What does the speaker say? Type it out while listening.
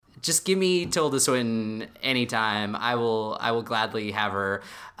just give me Tilda Swinton anytime. I will gladly have her.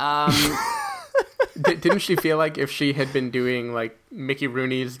 Didn't she feel like if she had been doing like Mickey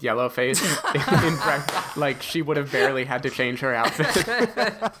Rooney's yellow face like she would have barely had to change her outfit?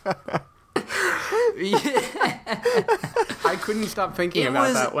 I couldn't stop thinking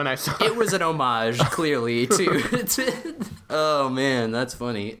about that when I saw it. It was an homage, clearly, to oh man, that's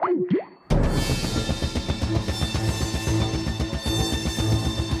funny.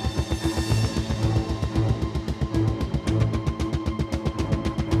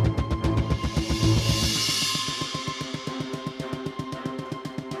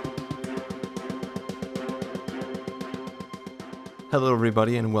 Hello,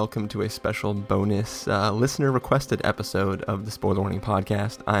 everybody, and welcome to a special bonus listener-requested episode of the Spoiler Warning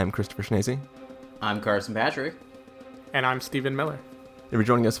Podcast. I am Christopher Schnese. I'm Carson Patrick. And I'm Stephen Miller. If you're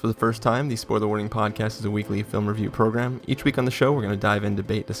joining us for the first time, the Spoiler Warning Podcast is a weekly film review program. Each week on the show, we're going to dive in,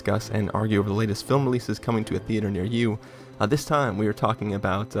 debate, discuss, and argue over the latest film releases coming to a theater near you. This time, we are talking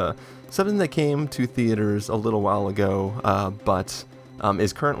about something that came to theaters a little while ago, but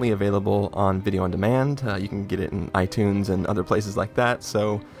is currently available on video on demand. You can get it in iTunes and other places like that.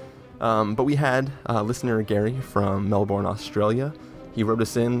 So, but we had listener Gary from Melbourne, Australia. He wrote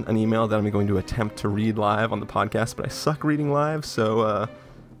us in an email that I'm going to attempt to read live on the podcast, but I suck reading live, so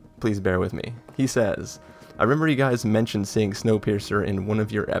please bear with me. He says, I remember you guys mentioned seeing Snowpiercer in one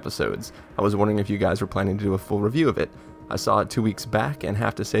of your episodes. I was wondering if you guys were planning to do a full review of it. I saw it 2 weeks back and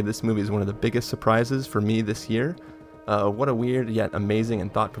have to say this movie is one of the biggest surprises for me this year. What a weird yet amazing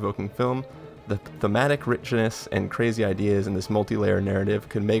and thought-provoking film. The thematic richness and crazy ideas in this multi-layer narrative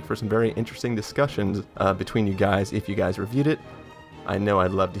could make for some very interesting discussions between you guys if you guys reviewed it. I know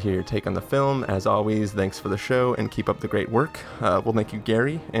I'd love to hear your take on the film. As always, thanks for the show and keep up the great work. Well, thank you,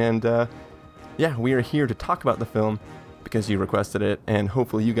 Gary. And yeah, we are here to talk about the film because you requested it, and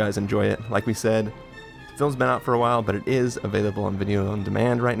hopefully you guys enjoy it. Like we said, the film's been out for a while, but it is available on video on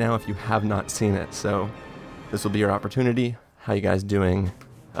demand right now if you have not seen it. So this will be your opportunity. How you guys doing,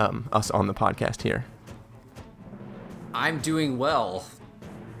 us on the podcast here? I'm doing well.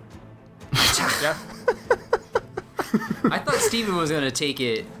 Yeah. I thought Steven was going to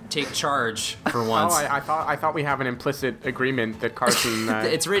take charge for once. Oh, I thought we have an implicit agreement that Carson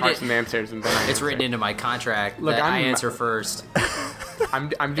Carson answers and then I It's answer. written into my contract Look, that I answer first. I'm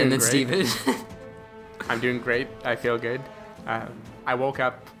doing And then great. Steven. I'm doing great. I feel good. I woke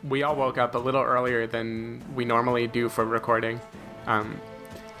up. We all woke up a little earlier than we normally do for recording.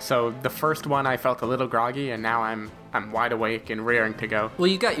 So the first one I felt a little groggy, and now I'm wide awake and raring to go. Well,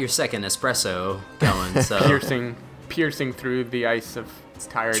 you got your second espresso going, so piercing through the ice of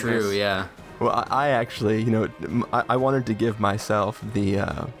tiredness. True, yeah. Well, I actually, I wanted to give myself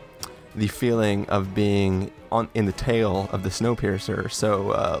the feeling of being in the tail of the Snowpiercer. So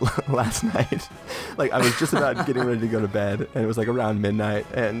last night, like I was just about getting ready to go to bed, and it was like around midnight,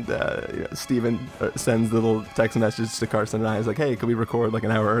 and Steven sends the little text message to Carson and I. He's like, "Hey, could we record like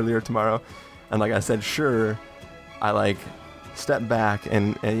an hour earlier tomorrow?" And like I said, sure. I like stepped back,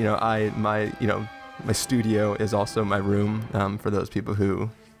 and my studio is also my room. For those people who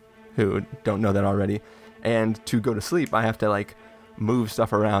don't know that already, and to go to sleep, I have to like move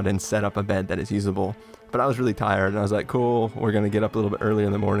stuff around and set up a bed that is usable. But I was really tired, and I was like, cool, we're gonna get up a little bit earlier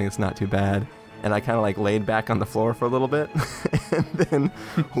in the morning, it's not too bad. And I kind of like laid back on the floor for a little bit and then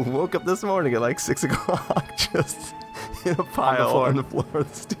woke up this morning at like 6 o'clock just in a pile on the floor of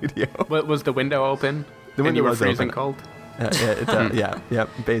the studio. What, was the window open? The window and you were was freezing open. cold? Yeah,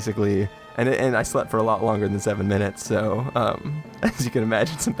 basically. And I slept for a lot longer than 7 minutes, so as you can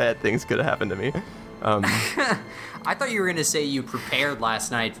imagine, some bad things could have happened to me. I thought you were going to say you prepared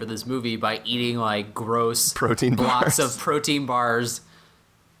last night for this movie by eating like gross protein blocks bars. of protein bars.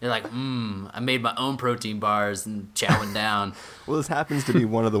 You're like, I made my own protein bars and chowing down. Well, this happens to be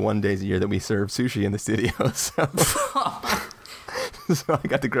one of the 1 days a year that we serve sushi in the studio, so so I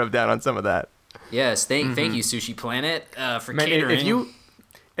got to grub down on some of that. Yes, thank you, Sushi Planet, for catering.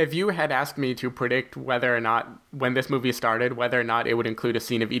 If you had asked me to predict whether or not, when this movie started, whether or not it would include a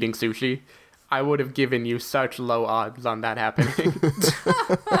scene of eating sushi, I would have given you such low odds on that happening.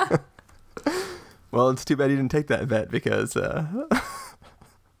 Well, it's too bad you didn't take that bet because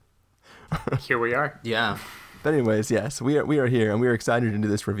here we are. Yeah. But anyways, yes, we are here, and we are excited to do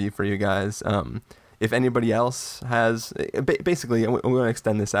this review for you guys. If anybody else has, basically, we want to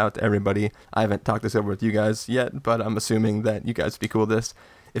extend this out to everybody. I haven't talked this over with you guys yet, but I'm assuming that you guys would be cool with this.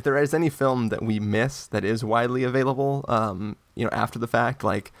 If there is any film that we miss that is widely available, after the fact,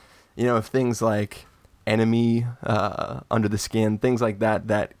 like, if things like Enemy, Under the Skin, things like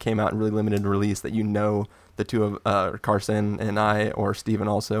that came out in really limited release that the two of Carson and I, or Steven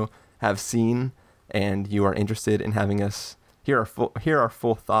also, have seen, and you are interested in having us hear our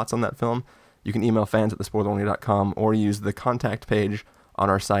full thoughts on that film, you can email fans@thespoilerwarning.com or use the contact page on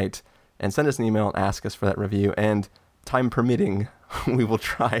our site and send us an email and ask us for that review. And time permitting, we will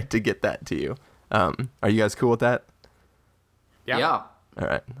try to get that to you. Are you guys cool with that? Yeah. All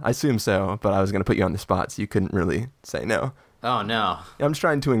right. I assume so, but I was going to put you on the spot, so you couldn't really say no. Oh, no. I'm just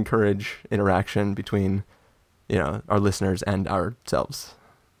trying to encourage interaction between, our listeners and ourselves.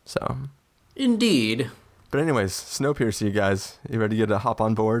 So. Indeed. But anyways, Snowpiercer, you guys, you ready to hop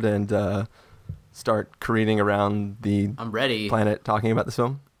on board and start careening around the I'm ready. planet talking about this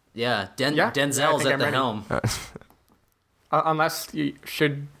film? Yeah. Yeah, Denzel's I think at the I'm helm. Unless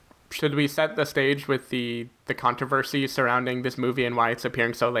should we set the stage with the controversy surrounding this movie and why it's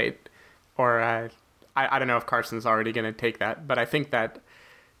appearing so late? Or I don't know if Carson's already going to take that, but I think that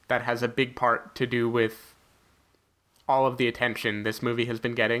has a big part to do with all of the attention this movie has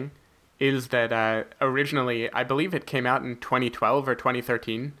been getting. Is that originally, I believe it came out in 2012 or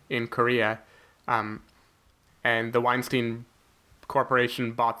 2013 in Korea, and the Weinstein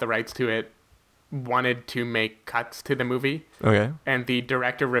Corporation bought the rights to it, wanted to make cuts to the movie. Okay. And the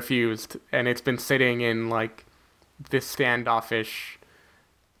director refused, and it's been sitting in like this standoffish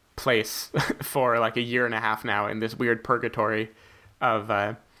place for like a year and a half now, in this weird purgatory of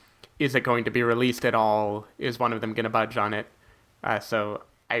is it going to be released at all? Is one of them going to budge on it? So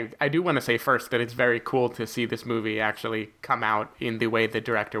I do want to say first that it's very cool to see this movie actually come out in the way the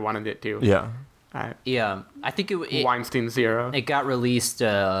director wanted it to. Yeah. Yeah. I think it Weinstein Zero. It got released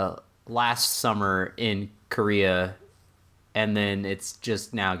last summer in Korea, and then it's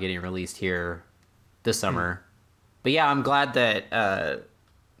just now getting released here this summer. But yeah, I'm glad that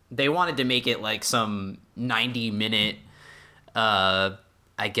they wanted to make it like some 90-minute, I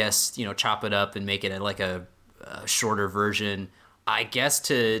guess, chop it up and make it like a shorter version. I guess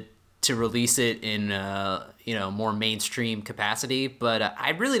to release it in more mainstream capacity, but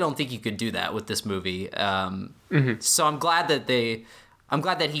I really don't think you could do that with this movie. So I'm glad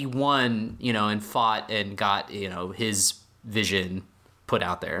that he won, and fought and got his vision put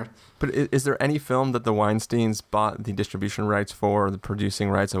out there. But is there any film that the Weinsteins bought the distribution rights for, or the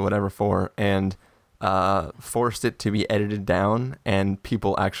producing rights, or whatever for, and forced it to be edited down, and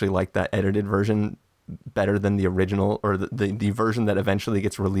people actually like that edited version better than the original, or the version that eventually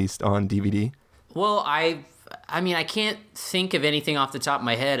gets released on DVD? Well, I mean, I can't think of anything off the top of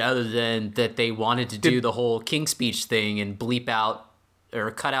my head other than that they wanted to do the whole King's Speech thing and bleep out or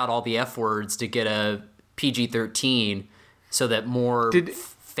cut out all the F words to get a PG-13 so that more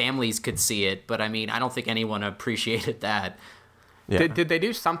families could see it. But I mean, I don't think anyone appreciated that. Yeah. Did they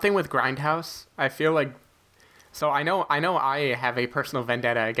do something with Grindhouse? I feel like, so I know I have a personal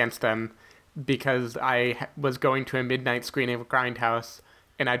vendetta against them because I was going to a midnight screening of Grindhouse,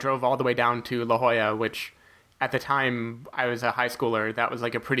 and I drove all the way down to La Jolla, which at the time I was a high schooler. That was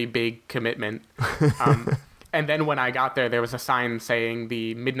like a pretty big commitment. And then when I got there was a sign saying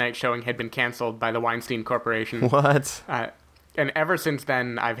the midnight showing had been canceled by the Weinstein Corporation. What? And ever since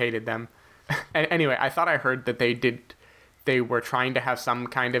then, I've hated them. Anyway, I thought I heard that they were trying to have some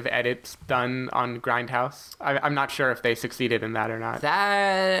kind of edits done on Grindhouse. I'm not sure if they succeeded in that or not.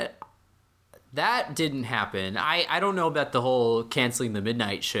 That didn't happen. I don't know about the whole canceling the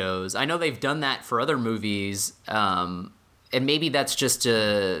midnight shows. I know they've done that for other movies, and maybe that's just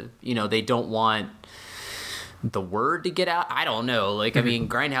they don't want the word to get out. I don't know. Like, I mean,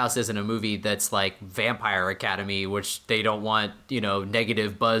 Grindhouse isn't a movie that's like Vampire Academy, which they don't want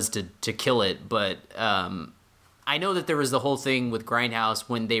negative buzz to kill it. But I know that there was the whole thing with Grindhouse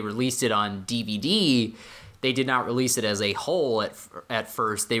when they released it on DVD. They did not release it as a whole at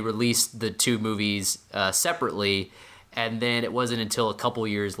first. They released the two movies separately, and then it wasn't until a couple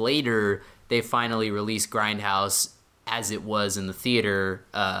years later they finally released Grindhouse as it was in the theater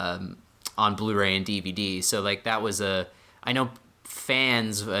on Blu-ray and DVD. So like that was I know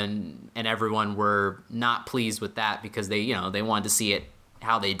fans and everyone were not pleased with that because they wanted to see it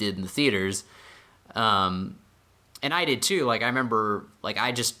how they did in the theaters. And I did too. Like I remember, like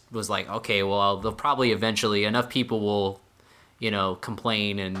I just was like, okay, well, they'll probably eventually enough people will,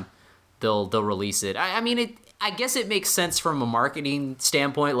 complain and they'll release it. I mean, I guess it makes sense from a marketing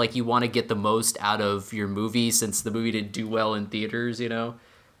standpoint. Like you want to get the most out of your movie since the movie didn't do well in theaters,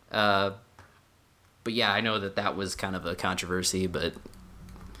 But yeah, I know that was kind of a controversy. But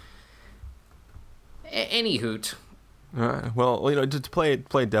any hoot. Well, to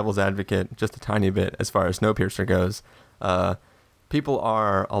play devil's advocate just a tiny bit as far as Snowpiercer goes, people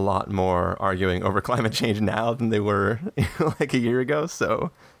are a lot more arguing over climate change now than they were like a year ago.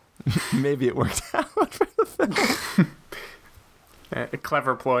 So maybe it worked out for the film. A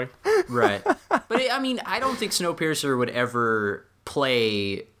clever ploy. Right. But I mean, I don't think Snowpiercer would ever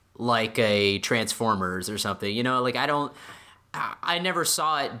play like a Transformers or something. You know, like I never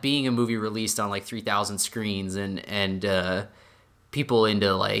saw it being a movie released on like 3,000 screens and people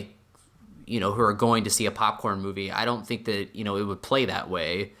into like, you know, who are going to see a popcorn movie. I don't think that, you know, it would play that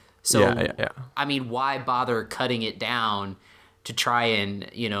way. So, yeah. I mean, why bother cutting it down to try and,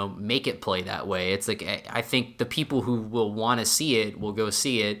 you know, make it play that way? It's like, I think the people who will want to see it will go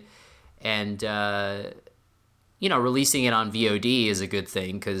see it. And, you know, releasing it on VOD is a good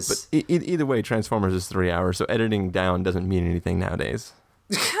thing because... But either way, Transformers is 3 hours, so editing down doesn't mean anything nowadays.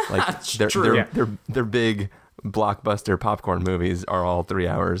 Like, they're big blockbuster popcorn movies are all 3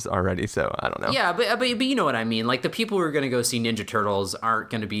 hours already, so I don't know. Yeah, but you know what I mean. Like, the people who are going to go see Ninja Turtles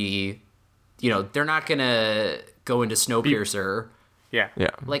aren't going to be... You know, they're not going to go into Snowpiercer. Yeah.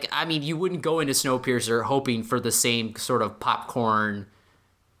 Like, I mean, you wouldn't go into Snowpiercer hoping for the same sort of popcorn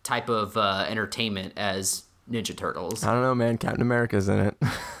type of entertainment as Ninja Turtles. I don't know, man. Captain America's in it.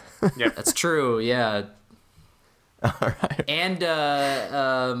 Yeah, that's true. Yeah. All right. And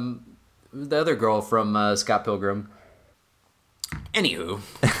the other girl from Scott Pilgrim. Anywho.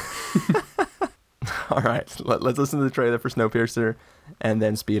 All right. Let's listen to the trailer for Snowpiercer and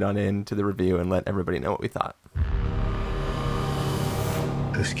then speed on into the review and let everybody know what we thought.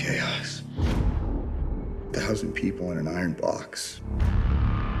 This chaos. 1,000 people in an iron box.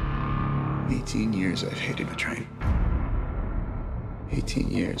 18 years I've hated the train. 18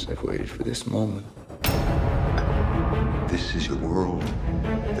 years I've waited for this moment. This is your world.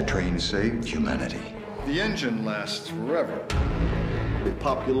 The train saved humanity. The engine lasts forever. The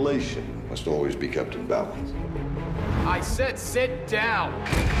population must always be kept in balance. I said sit down.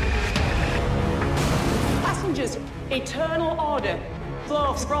 Passengers, eternal order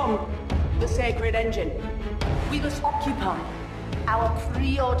flows from the sacred engine. We must occupy our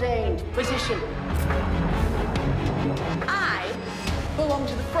preordained position. I belong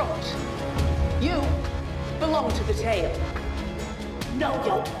to the front. You belong to the tail. Know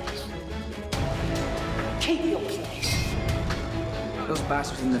your place. Keep your place. Those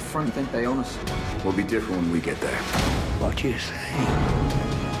bastards in the front think they own us. We'll be different when we get there. What do you say?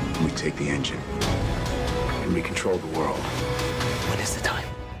 We take the engine and we control the world. When is the time?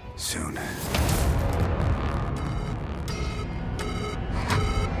 Soon.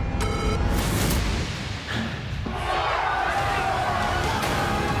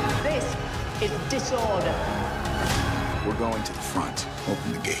 This is disorder. We're going to the front.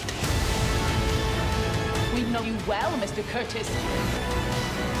 Open the gate. We know you well, Mr. Curtis.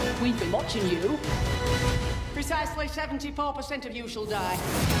 We've been watching you. Precisely 74% of you shall die.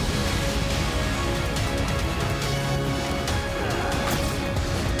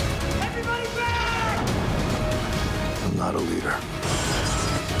 Everybody back! I'm not a leader.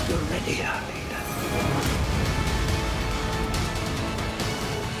 You're already our leader.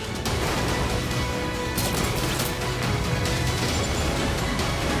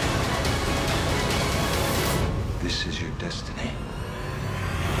 This is your destiny.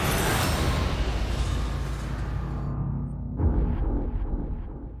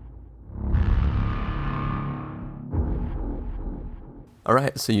 All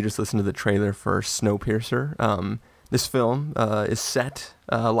right, so you just listened to the trailer for Snowpiercer. This film is set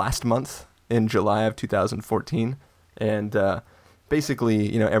last month in July of 2014, and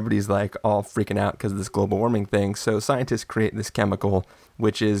basically, you know, everybody's like all freaking out because of this global warming thing. So scientists create this chemical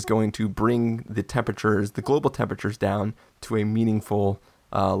which is going to bring the temperatures, the global temperatures, down to a meaningful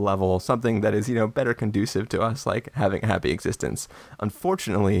level, something that is, you know, better conducive to us like having a happy existence.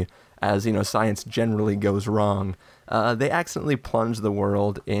 Unfortunately, as you know, science generally goes wrong. They accidentally plunge the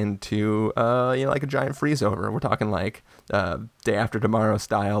world into, you know, like a giant freeze over. We're talking like Day After Tomorrow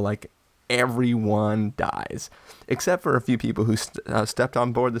style, like everyone dies, except for a few people who stepped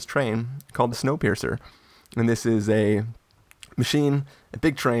on board this train called the Snowpiercer. And this is a machine, a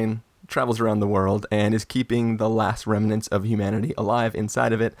big train, travels around the world and is keeping the last remnants of humanity alive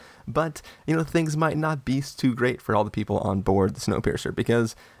inside of it. But, you know, things might not be too great for all the people on board the Snowpiercer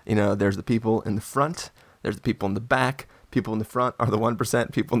because, you know, there's the people in the front, there's the people in the back. People in the front are the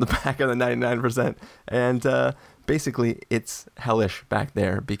 1%, people in the back are the 99%. And basically, it's hellish back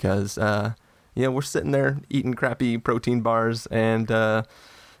there because, you know, we're sitting there eating crappy protein bars and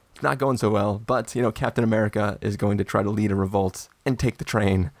it's not going so well. But, you know, Captain America is going to try to lead a revolt and take the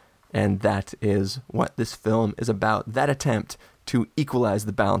train. And that is what this film is about, that attempt to equalize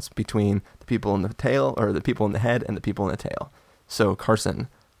the balance between the people in the tail, or the people in the head, and the people in the tail. So, Carson,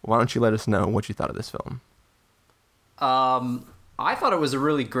 why don't you let us know what you thought of this film? I thought it was a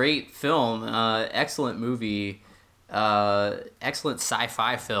really great film, excellent movie, excellent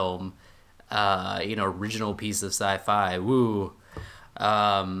sci-fi film, original piece of sci-fi. Woo.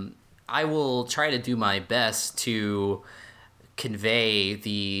 I will try to do my best to convey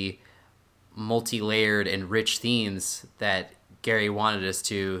the multi-layered and rich themes that Gary wanted us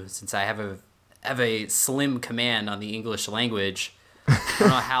to, since I have a slim command on the English language.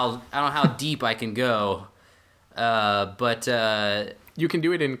 I don't know how deep I can go, but you can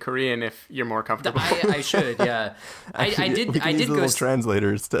do it in Korean if you're more comfortable. I should, yeah. Actually, I did go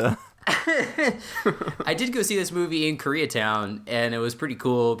translators to. I did go see this movie in Koreatown, and it was pretty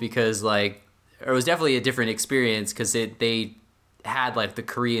cool because it was definitely a different experience because they had the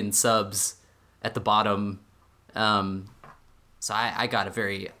Korean subs at the bottom. So I got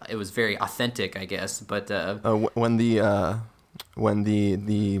it was very authentic, I guess. But when the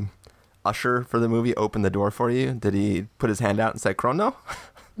usher for the movie opened the door for you, did he put his hand out and say "Chrono"?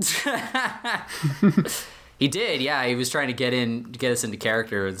 He did, yeah. He was trying to get us into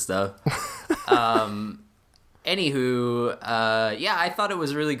character and stuff. Anywho, yeah, I thought it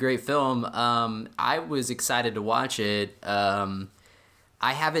was a really great film. I was excited to watch it. I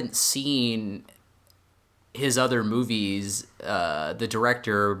haven't seen his other movies. The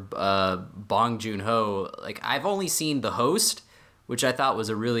director, Bong Joon-ho, I've only seen The Host, which I thought was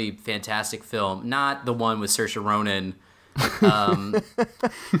a really fantastic film. Not the one with Saoirse Ronan.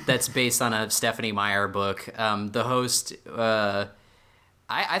 That's based on a Stephanie Meyer book. The Host,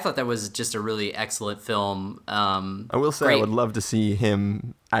 I thought that was just a really excellent film. I will say, great. I would love to see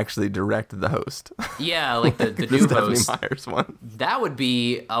him actually direct The Host. Yeah, the new Stephanie Host. Meyer's one. That would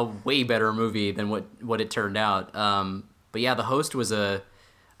be a way better movie than what it turned out. But yeah, The Host was a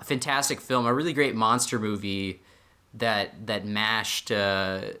fantastic film, a really great monster movie that mashed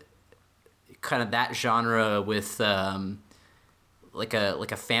kind of that genre with like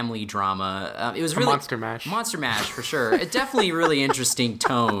a family drama. It was really Monster Mash for sure. It definitely really interesting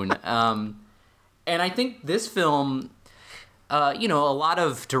tone. And I think this film, a lot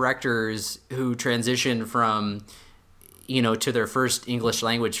of directors who transition from to their first English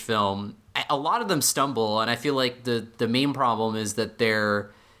language film, a lot of them stumble, and I feel like the main problem is that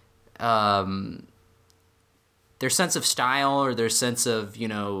their sense of style or their sense of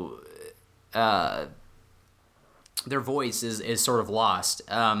their voice is sort of lost.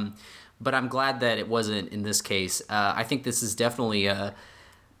 But I'm glad that it wasn't in this case. I think this is definitely,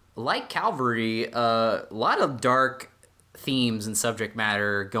 like Calvary, a lot of dark themes and subject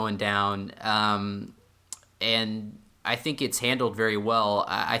matter going down. And I think it's handled very well.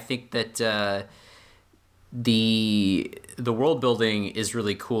 I think that the world building is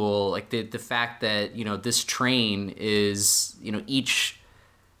really cool. Like the fact that, this train is, each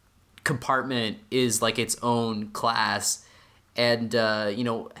compartment is like its own class, and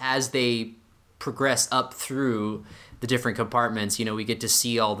as they progress up through the different compartments, we get to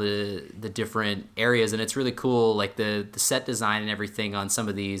see all the different areas, and it's really cool, like the set design and everything on some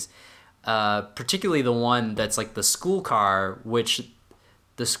of these, particularly the one that's like the school car, which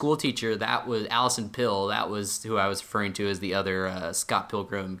the school teacher, that was Alison Pill, that was who I was referring to as the other Scott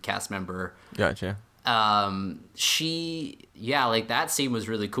Pilgrim cast member. Gotcha. That scene was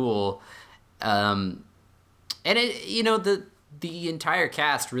really cool. And it, the entire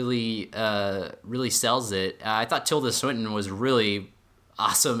cast really sells it. I thought Tilda Swinton was really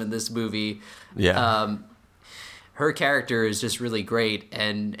awesome in this movie. Yeah. Her character is just really great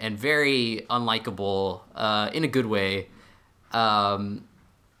and very unlikable, in a good way. And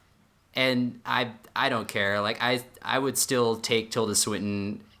I don't care. Like I would still take Tilda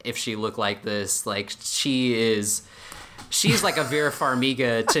Swinton if she looked like this. Like she's like a Vera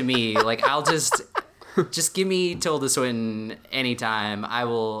Farmiga to me. Like I'll just give me Tilda Swinton anytime. I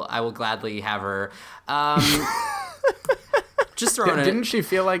will gladly have her. Just throwing it. Didn't she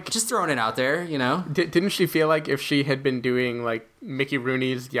feel like just throwing it out there? Didn't she feel like if she had been doing like Mickey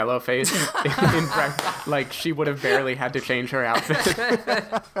Rooney's yellow face like she would have barely had to change her outfit?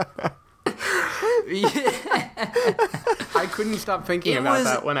 I couldn't stop thinking about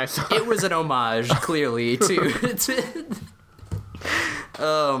that when I saw it. It was an homage, clearly, to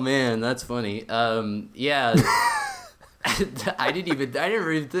oh man, that's funny. Yeah. I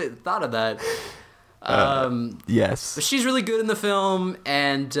never even thought of that. Yes. But she's really good in the film,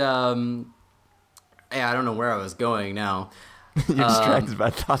 and I don't know where I was going now. You're distracted by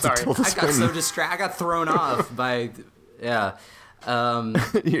thoughts of Tilda Swinton. I got so distracted. I got thrown off by, yeah.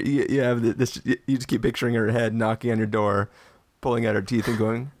 You have this. You just keep picturing her head knocking on your door, pulling out her teeth, and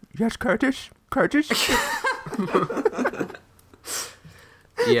going, "Yes, Curtis."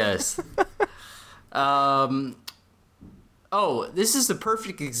 Yes. Oh, this is a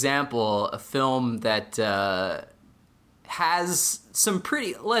perfect example, a film that has some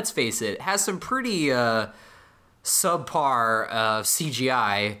pretty, let's face it, has some pretty subpar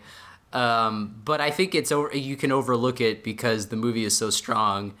CGI, but I think you can overlook it because the movie is so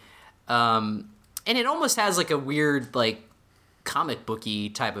strong. And it almost has like a weird, like, comic booky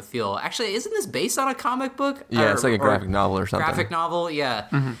type of feel. Actually, isn't this based on a comic book? Yeah, it's like a graphic novel or something. Graphic novel, yeah.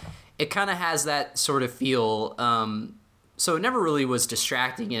 Mm-hmm. It kind of has that sort of feel. So it never really was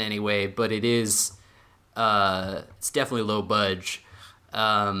distracting in any way, but it is. It's definitely low budge.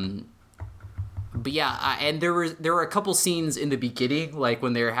 But yeah, and there were a couple scenes in the beginning, like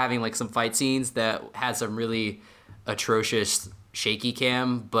when they were having like some fight scenes that had some really atrocious shaky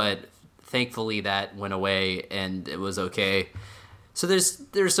cam, but thankfully that went away and it was okay. So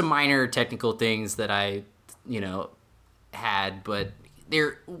there's some minor technical things that I, had, but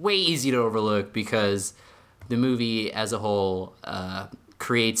they're way easy to overlook because the movie as a whole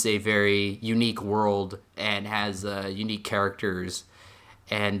creates a very unique world and has unique characters.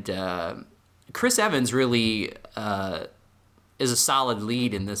 And Chris Evans really is a solid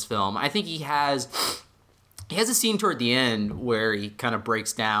lead in this film. I think he has a scene toward the end where he kind of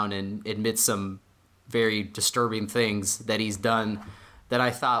breaks down and admits some very disturbing things that he's done that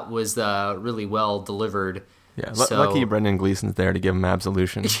I thought was really well delivered. Yeah, lucky Brendan Gleeson's there to give him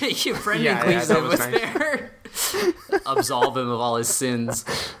absolution. Brendan Gleeson was nice. There. Absolve him of all his sins.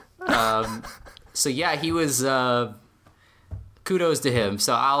 So yeah, he was... kudos to him.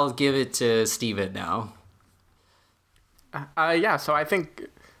 So I'll give it to Steven now. So I think...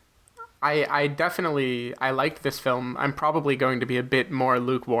 I definitely liked this film. I'm probably going to be a bit more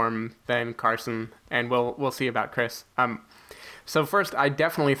lukewarm than Carson, and we'll see about Chris. So first, I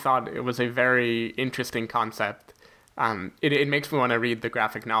definitely thought it was a very interesting concept. It makes me want to read the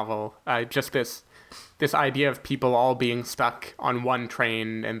graphic novel. Just this idea of people all being stuck on one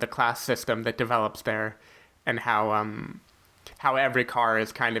train and the class system that develops there, and how every car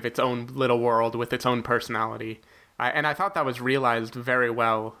is kind of its own little world with its own personality. And I thought that was realized very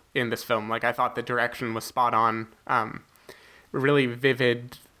well in this film. Like, I thought the direction was spot on. Really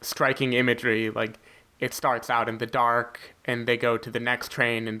vivid, striking imagery. Like, it starts out in the dark, and they go to the next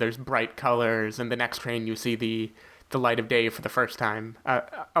train, and there's bright colors, and the next train you see the light of day for the first time.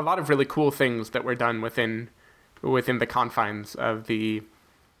 A lot of really cool things that were done within the confines of the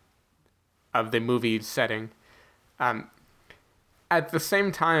movie's setting. At the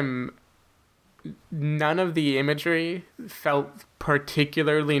same time, none of the imagery felt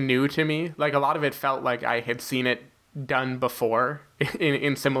particularly new to me. Like, a lot of it felt like I had seen it done before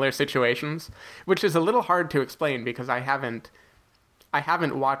in similar situations, which is a little hard to explain because I haven't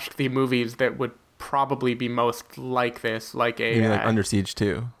watched the movies that would probably be most like this, like a... You mean like Under Siege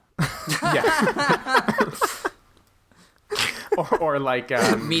 2? Yeah. or like...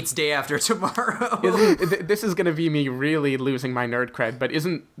 Meets Day After Tomorrow. This is going to be me really losing my nerd cred, but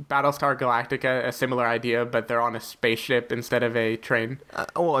isn't Battlestar Galactica a similar idea, but they're on a spaceship instead of a train?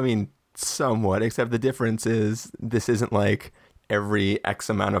 Well, I mean, somewhat, except the difference is this isn't like every X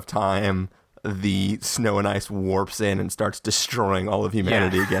amount of time the snow and ice warps in and starts destroying all of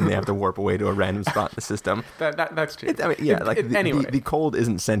humanity again. They have to warp away to a random spot in the system. That's true. Anyway. The cold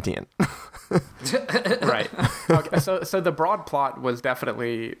isn't sentient. Right. Okay, so the broad plot was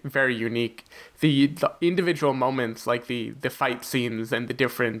definitely very unique. The individual moments, like the fight scenes and the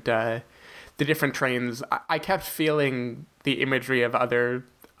different trains, I kept feeling the imagery of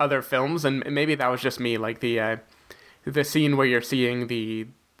other films, and maybe that was just me. Like the scene where you're seeing the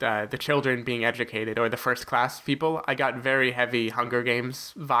children being educated, or the first class people, I got very heavy Hunger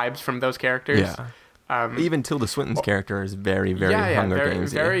Games vibes from those characters. Yeah. Even Tilda Swinton's character is very, very Hunger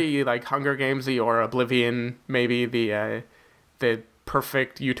Gamesy. Very like Hunger Gamesy, or Oblivion, maybe the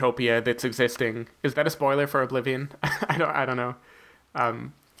perfect utopia that's existing. Is that a spoiler for Oblivion? I don't know.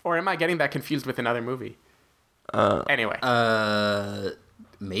 Or am I getting that confused with another movie? Anyway.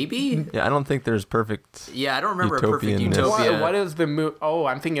 Maybe? Yeah, I don't think there's perfect. Yeah, I don't remember a perfect utopia. What is the movie? Oh,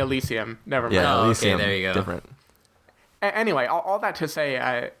 I'm thinking Elysium. Never mind. Yeah, Elysium. Okay, there you go. Different. Anyway, all that to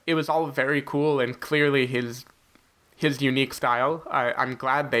say, it was all very cool and clearly his unique style. I'm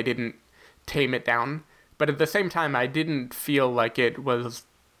glad they didn't tame it down, but at the same time, I didn't feel like it was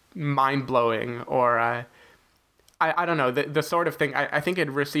mind-blowing or I don't know, the sort of thing. I think it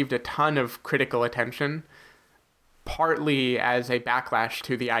received a ton of critical attention, partly as a backlash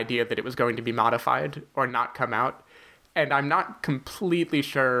to the idea that it was going to be modified or not come out, and I'm not completely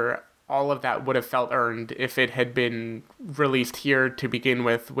sure all of that would have felt earned if it had been released here to begin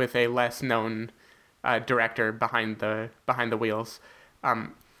with a less known director behind the wheels.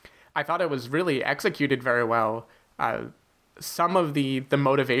 I thought it was really executed very well. some of the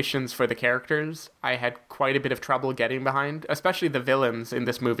motivations for the characters I had quite a bit of trouble getting behind, especially the villains in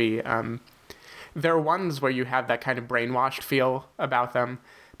this movie. There are ones where you have that kind of brainwashed feel about them,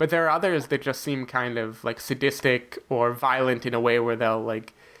 but there are others that just seem kind of like sadistic or violent in a way where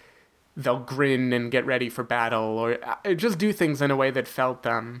they'll grin and get ready for battle, or just do things in a way that felt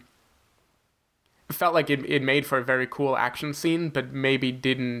like it made for a very cool action scene, but maybe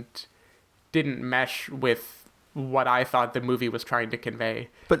didn't mesh with what I thought the movie was trying to convey.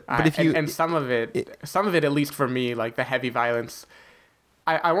 But if you and some of it, at least for me, like the heavy violence,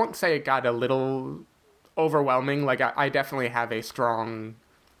 I won't say it got a little overwhelming. Like I definitely have a strong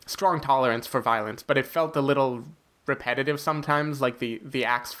tolerance for violence, but it felt a little repetitive sometimes, like the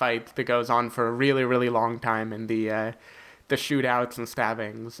axe fight that goes on for a really, really long time, and the shootouts and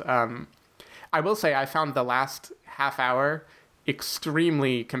stabbings. I will say I found the last half hour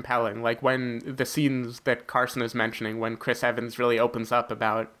extremely compelling. Like when the scenes that Carson is mentioning, when Chris Evans really opens up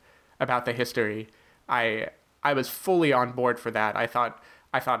about the history, I was fully on board for that. I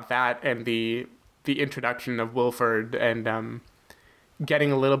thought that, and the introduction of Wilford, and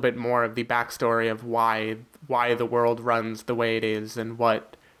getting a little bit more of the backstory of why the world runs the way it is, and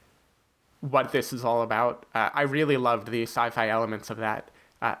what this is all about. I really loved the sci-fi elements of that.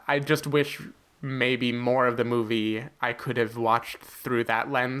 I just wish maybe more of the movie I could have watched through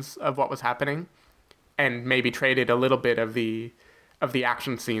that lens of what was happening, and maybe traded a little bit of the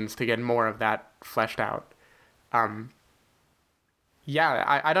action scenes to get more of that fleshed out. I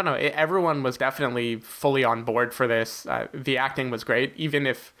don't know. Everyone was definitely fully on board for this. The acting was great, even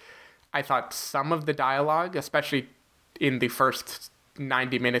if I thought some of the dialogue, especially in the first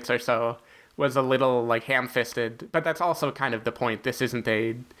 90 minutes or so, was a little like ham-fisted. But that's also kind of the point. This isn't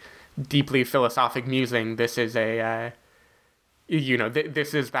a deeply philosophic musing. This is a,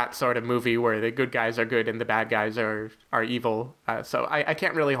 this is that sort of movie where the good guys are good and the bad guys are evil. So I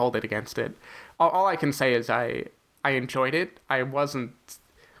can't really hold it against it. All I can say is I enjoyed it. I wasn't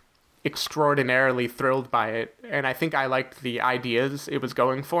extraordinarily thrilled by it, and I think I liked the ideas it was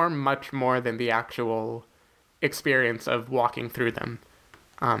going for much more than the actual experience of walking through them.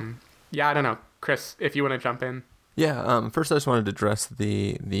 I don't know. Chris, if you want to jump in. Yeah, first I just wanted to address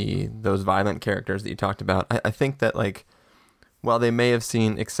those violent characters that you talked about. I think that, like, while they may have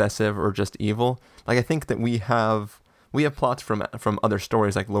seemed excessive or just evil, like, I think that we have plots from other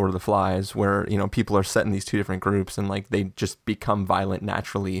stories like Lord of the Flies where, people are set in these two different groups and like they just become violent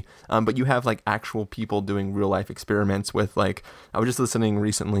naturally. But you have like actual people doing real life experiments with, like, I was just listening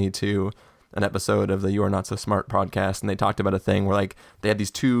recently to an episode of the You Are Not So Smart podcast, and they talked about a thing where like they had these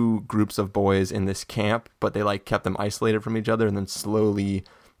two groups of boys in this camp, but they like kept them isolated from each other and then slowly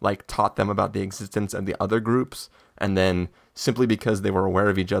like taught them about the existence of the other groups. And then simply because they were aware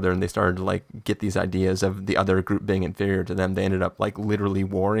of each other and they started to like get these ideas of the other group being inferior to them, they ended up like literally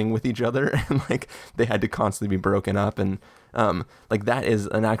warring with each other, and like they had to constantly be broken up. And like that is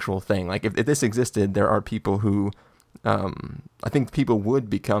an actual thing. Like if this existed, there are people who I think people would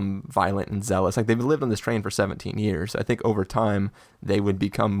become violent and zealous. Like they've lived on this train for 17 years. I think over time they would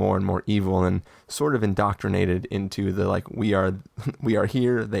become more and more evil and sort of indoctrinated into the like we are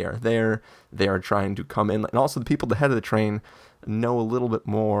here, they are there, they are trying to come in. And also the people at the head of the train know a little bit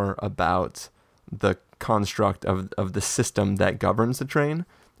more about the construct of the system that governs the train.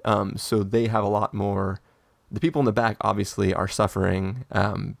 So they have a lot more. The people in the back obviously are suffering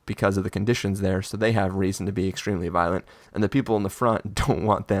because of the conditions there, so they have reason to be extremely violent. And the people in the front don't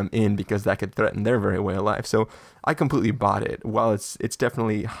want them in because that could threaten their very way of life. So I completely bought it. While it's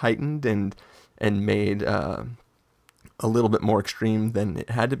definitely heightened and made a little bit more extreme than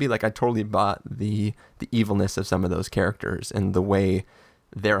it had to be, like I totally bought the evilness of some of those characters and the way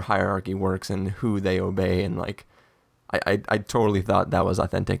their hierarchy works and who they obey, and like I totally thought that was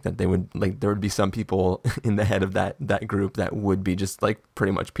authentic, that they would like there would be some people in the head of that group that would be just like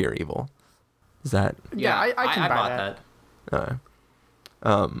pretty much pure evil. Is that? Yeah, I can buy that.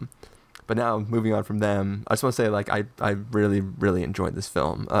 But now moving on from them, I just want to say like I really, really enjoyed this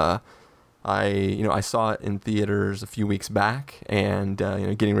film. I saw it in theaters a few weeks back, and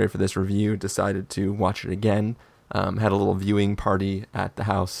getting ready for this review, decided to watch it again. Had a little viewing party at the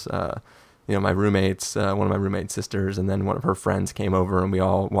house. My roommates, one of my roommate's sisters, and then one of her friends came over, and we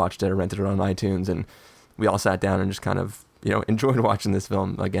all watched it or rented it on iTunes, and we all sat down and just kind of, enjoyed watching this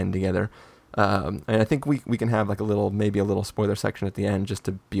film again together. And I think we can have like maybe a little spoiler section at the end just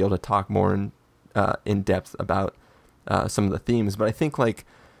to be able to talk more in depth about some of the themes. But I think like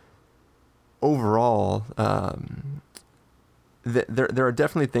overall, there are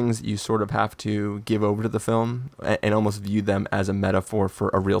definitely things you sort of have to give over to the film and almost view them as a metaphor for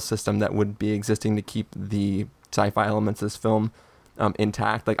a real system that would be existing to keep the sci-fi elements of this film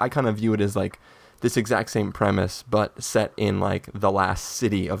intact. Like, I kind of view it as like this exact same premise, but set in like the last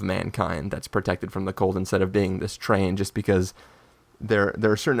city of mankind that's protected from the cold instead of being this train, just because there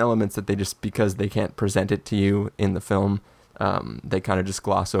are certain elements that because they can't present it to you in the film, they kind of just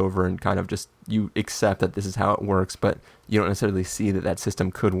gloss over and kind of just, you accept that this is how it works, but you don't necessarily see that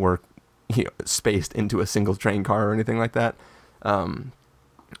system could work, spaced into a single train car or anything like that.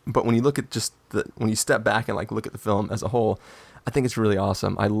 But when you look at when you step back and like look at the film as a whole, I think it's really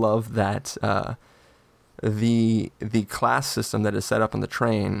awesome. I love that the class system that is set up on the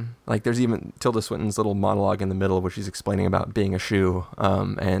train. Like, there's even Tilda Swinton's little monologue in the middle where she's explaining about being a shoe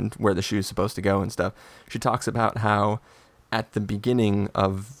and where the shoe's supposed to go and stuff. She talks about how at the beginning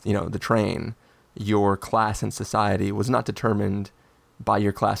of the train, your class in society was not determined by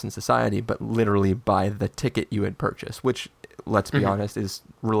your class in society, but literally by the ticket you had purchased, which, let's be honest, is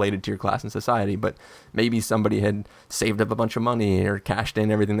related to your class in society. But maybe somebody had saved up a bunch of money or cashed in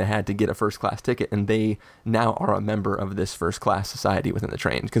everything they had to get a first class ticket, and they now are a member of this first class society within the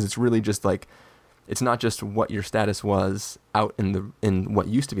train. Because it's really just like, it's not just what your status was out in what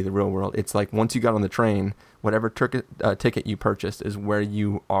used to be the real world. It's like, once you got on the train, whatever ticket you purchased is where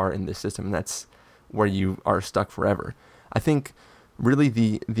you are in this system, and that's where you are stuck forever. I think really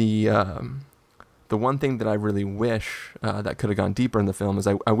the one thing that I really wish that could have gone deeper in the film is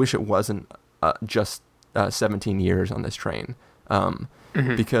I wish it wasn't just 17 years on this train,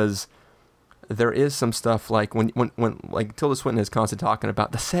 because there is some stuff like when like Tilda Swinton is constantly talking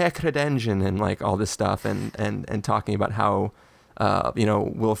about the sacred engine and like all this stuff and talking about how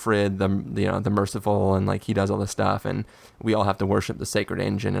Wilfred the merciful, and like he does all this stuff and we all have to worship the sacred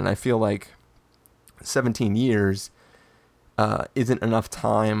engine, and I feel like 17 years isn't enough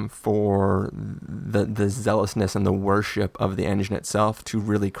time for the zealousness and the worship of the engine itself to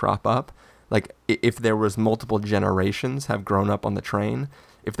really crop up. Like, if there was multiple generations have grown up on the train,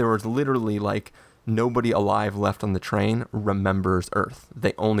 if there was literally like nobody alive left on the train remembers Earth,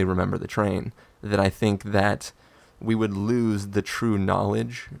 they only remember the train, that I think that we would lose the true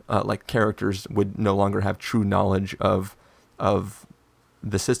knowledge. Like, characters would no longer have true knowledge of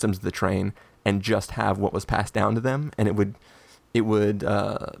the systems of the train and just have what was passed down to them, and it would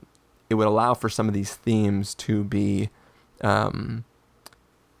allow for some of these themes to be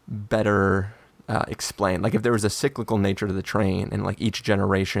better explained. Like, if there was a cyclical nature to the train and like each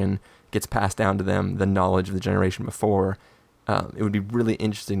generation gets passed down to them the knowledge of the generation before, it would be really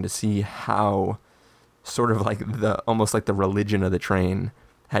interesting to see how sort of like almost like the religion of the train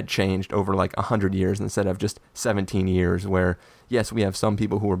had changed over like 100 years instead of just 17 years, where yes, we have some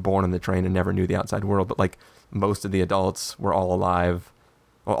people who were born on the train and never knew the outside world, but like most of the adults were all alive.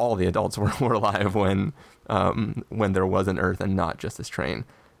 Well, all the adults were alive when there was an Earth and not just this train.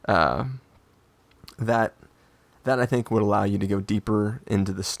 That I think would allow you to go deeper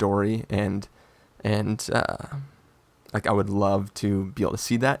into the story, and like, I would love to be able to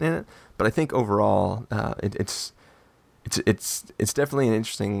see that in it. But I think overall, it's definitely an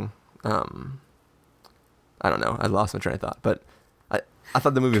interesting. I don't know. I lost my train of thought, but I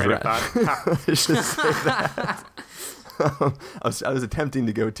thought the movie was rad. I should say that. I was attempting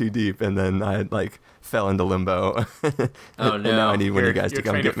to go too deep, and then I like fell into limbo. Oh no! And now I need one of you guys to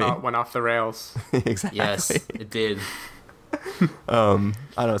come get me. Your train of thought went off the rails. Exactly. Yes, it did. I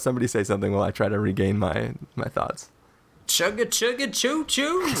don't know. Somebody say something while I try to regain my thoughts. Chugga chugga choo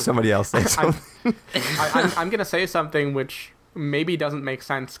choo. Somebody else say something. I'm gonna say something which maybe doesn't make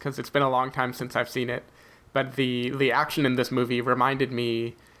sense because it's been a long time since I've seen it, but the action in this movie reminded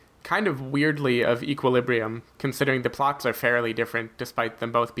me kind of weirdly of Equilibrium, considering the plots are fairly different despite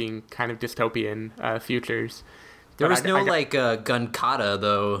them both being kind of dystopian futures. There was no Gunkata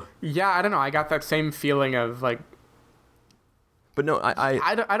though. Yeah, I don't know. I got that same feeling of like. But no,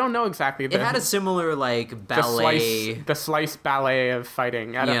 I don't know exactly. It had a similar like ballet, the slice ballet of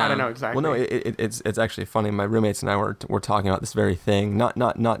fighting. I don't know exactly. Well, no, it's actually funny. My roommates and I were talking about this very thing,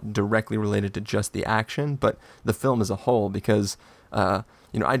 not directly related to just the action, but the film as a whole, because I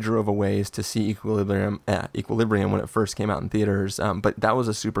drove a ways to see Equilibrium when it first came out in theaters, but that was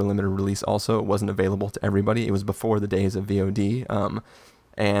a super limited release. Also, it wasn't available to everybody. It was before the days of VOD,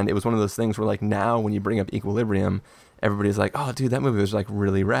 and it was one of those things where like now when you bring up Equilibrium, everybody's like, oh, dude, that movie was like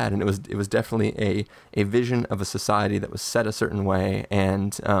really rad. And it was definitely a vision of a society that was set a certain way.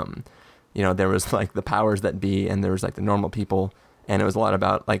 And, there was like the powers that be, and there was like the normal people. And it was a lot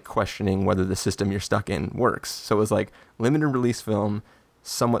about like questioning whether the system you're stuck in works. So it was like limited release film,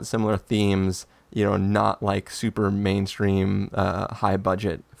 somewhat similar themes, not like super mainstream, high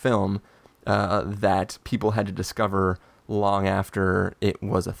budget film that people had to discover long after it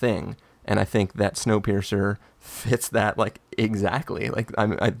was a thing. And I think that Snowpiercer fits that like exactly. Like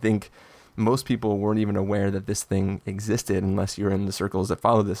I think most people weren't even aware that this thing existed unless you're in the circles that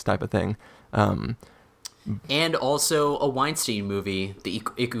follow this type of thing. And also a Weinstein movie, The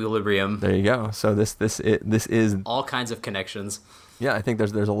Equilibrium. There you go. So this is all kinds of connections. Yeah, I think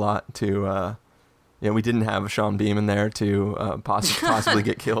there's a lot to. We didn't have Sean Bean in there to possibly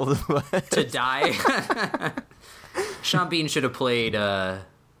get killed. To die. Sean Bean should have played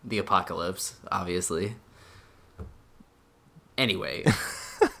the Apocalypse, obviously. Anyway.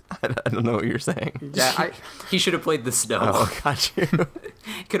 I don't know what you're saying. Yeah, he should have played the snow. Oh, got you.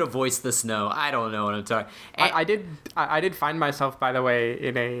 Could have voiced the snow. I don't know what I'm talking. I did find myself, by the way,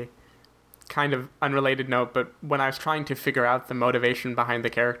 in a kind of unrelated note, but when I was trying to figure out the motivation behind the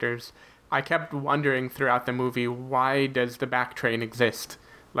characters, I kept wondering throughout the movie, why does the back train exist?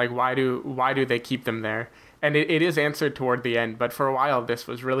 Like, why do they keep them there? And it is answered toward the end, but for a while this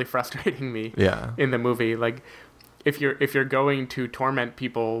was really frustrating me. Yeah. In the movie, like, if you're going to torment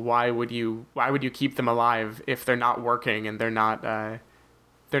people, why would you keep them alive if they're not working and they're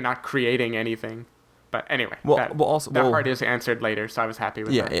not creating anything? But anyway, that part is answered later, so I was happy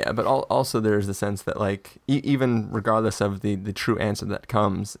with that. Yeah, but also there's the sense that, like, even regardless of the true answer that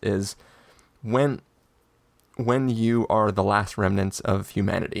comes, is when you are the last remnants of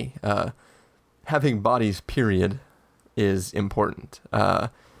humanity, having bodies, period, is important.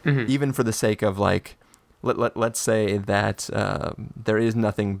 Even for the sake of, like, let's say that there is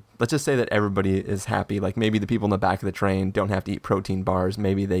nothing. Let's just say that everybody is happy. Like, maybe the people in the back of the train don't have to eat protein bars.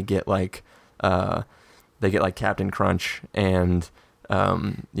 Maybe they get like Captain Crunch and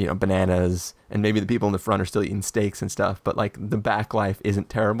bananas, and maybe the people in the front are still eating steaks and stuff. But like, the back life isn't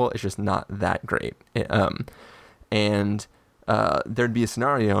terrible. It's just not that great. And there'd be a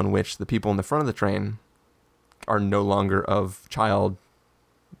scenario in which the people in the front of the train are no longer of child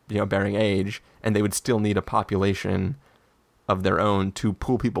bearing age, and they would still need a population of their own to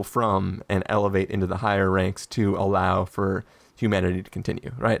pull people from and elevate into the higher ranks to allow for humanity to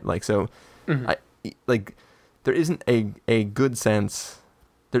continue, right? Like, so there isn't a good sense,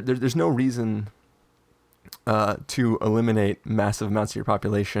 there's no reason to eliminate massive amounts of your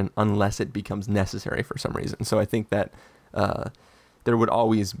population unless it becomes necessary for some reason. So I think that there would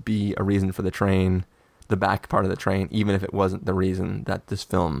always be a reason for the back part of the train, even if it wasn't the reason that this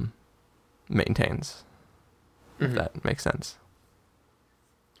film maintains. If that makes sense.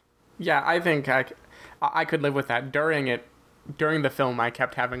 Yeah, I think I could live with that. During the film, I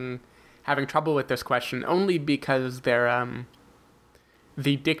kept having trouble with this question, only because the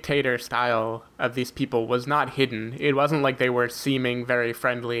dictator style of these people was not hidden. It wasn't like they were seeming very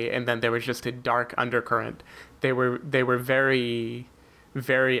friendly and then there was just a dark undercurrent. They were very,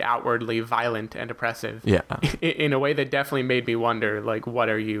 very outwardly violent and oppressive. Yeah. In a way that definitely made me wonder, like, what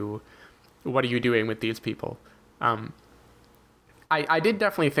are you doing with these people? I did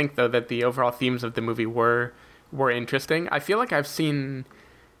definitely think, though, that the overall themes of the movie were interesting. I feel like I've seen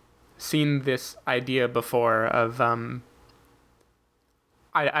this idea before of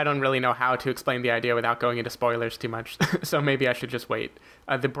I don't really know how to explain the idea without going into spoilers too much, so maybe I should just wait.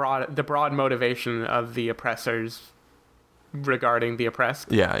 The broad motivation of the oppressors regarding the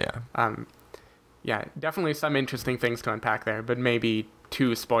oppressed. Yeah. Yeah, definitely some interesting things to unpack there, but maybe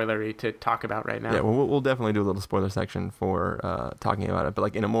too spoilery to talk about right now. Yeah, well, we'll definitely do a little spoiler section for talking about it, but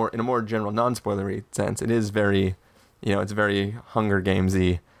like in a more general, non-spoilery sense, it is very, it's very Hunger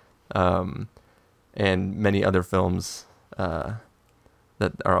Gamesy, and many other films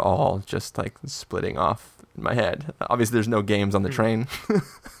that are all just like splitting off in my head. Obviously, there's no games on the train.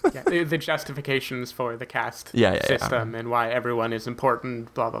 Yeah, the justifications for the caste system and why everyone is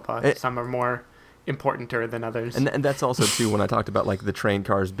important, blah, blah, blah. Some are more importanter than others. And that's also, too, when I talked about like the train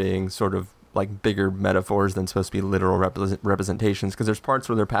cars being sort of like bigger metaphors than supposed to be literal representations, because there's parts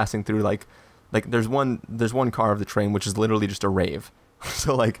where they're passing through like there's one car of the train which is literally just a rave.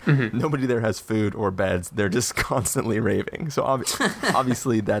 So like nobody there has food or beds. They're just constantly raving. So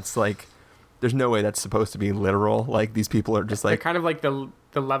obviously that's like, there's no way that's supposed to be literal. Like, these people are just like, they're kind of like the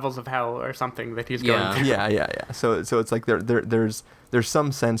levels of hell or something that he's going through. Yeah. So it's like there's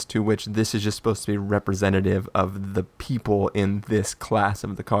some sense to which this is just supposed to be representative of the people in this class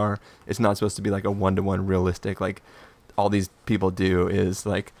of the car. It's not supposed to be like a one-to-one realistic, like all these people do is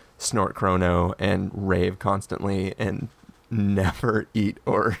like snort chrono and rave constantly and never eat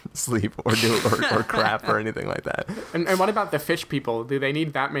or sleep or do or crap or anything like that. And what about the fish people? Do they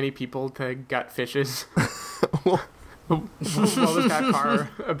need that many people to gut fishes? What was that car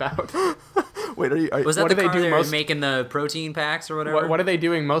about? Wait, Was that what the do they car do they were most- making the protein packs or whatever? What are they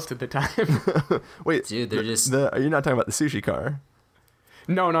doing most of the time? wait, Dude, they're just... are you not talking about the sushi car?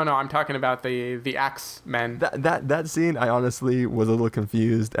 No. I'm talking about the axe men. That scene, I honestly was a little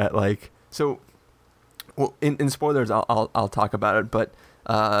confused at, like, so. Well, in spoilers, I'll talk about it, but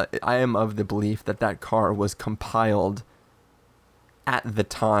I am of the belief that car was compiled at the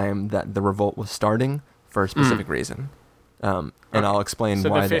time that the revolt was starting for a specific reason, and I'll explain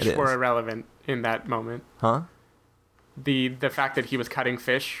why that is. So the fish were irrelevant in that moment. Huh? The fact that he was cutting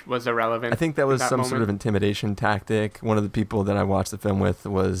fish was irrelevant. I think that was in some moment. sort of intimidation tactic. One of the people that I watched the film with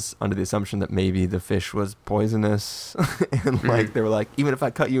was under the assumption that maybe the fish was poisonous, and like they were like, even if I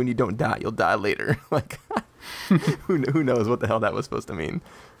cut you and you don't die, you'll die later. Like, who knows what the hell that was supposed to mean?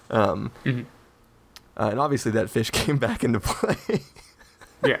 And obviously that fish came back into play.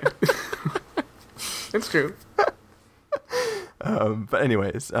 Yeah, it's true. But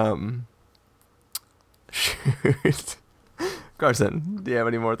anyways, shoot. Carson, do you have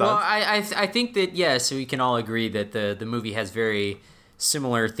any more Well, thoughts? I think that, yes, we can all agree that the movie has very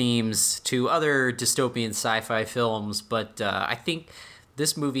similar themes to other dystopian sci-fi films, but I think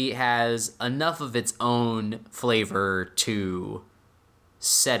this movie has enough of its own flavor to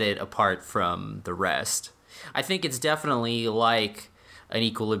set it apart from the rest. I think it's definitely like an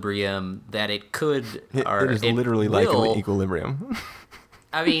Equilibrium that it could... It is literally like an Equilibrium.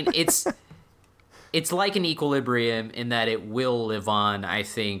 I mean, it's like an Equilibrium in that it will live on, I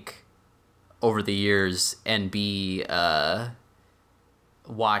think, over the years and be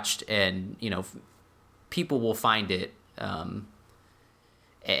watched, and, you know, people will find it and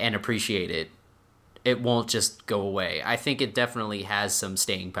appreciate it. It won't just go away. I think it definitely has some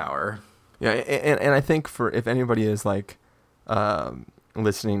staying power. Yeah, and I think if anybody is like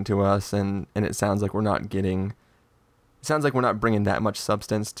listening to us and it sounds like we're not bringing that much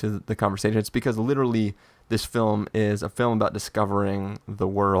substance to the conversation, it's because literally this film is a film about discovering the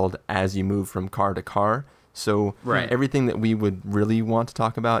world as you move from car to car. So everything that we would really want to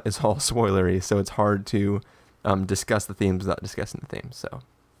talk about is all spoilery, so it's hard to discuss the themes without discussing the themes. So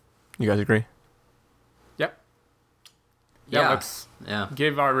you guys agree? Yep. Yeah. Let's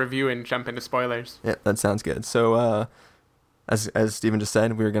give our review and jump into spoilers. Yeah, that sounds good. So as Steven just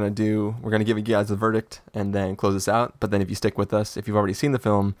said, we're gonna give you guys the verdict and then close this out. But then if you stick with us, if you've already seen the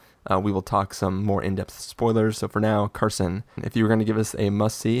film, we will talk some more in-depth spoilers. So for now, Carson, if you were gonna give us a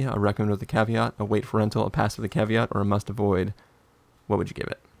must-see, a recommend with a caveat, a wait for rental, a pass with a caveat, or a must-avoid, what would you give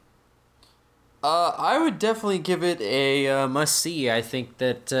it? I would definitely give it a must-see. I think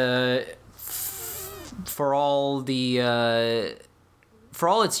that for all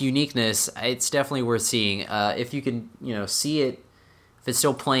its uniqueness, it's definitely worth seeing. If you can, see it, if it's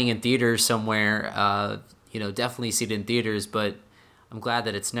still playing in theaters somewhere, definitely see it in theaters. But I'm glad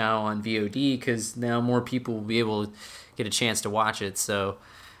that it's now on VOD because now more people will be able to get a chance to watch it. So,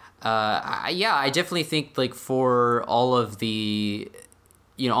 I definitely think like for all of the,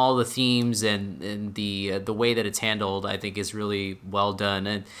 all the themes and the way that it's handled, I think is really well done,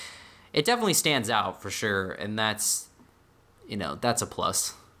 and it definitely stands out for sure. And that's a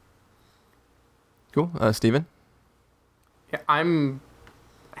plus. Cool. Steven? Yeah, I'm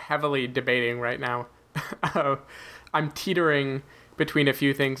heavily debating right now. I'm teetering between a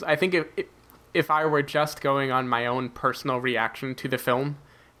few things. I think if I were just going on my own personal reaction to the film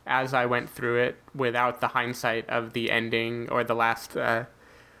as I went through it without the hindsight of the ending or the last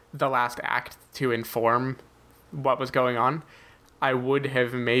act to inform what was going on, I would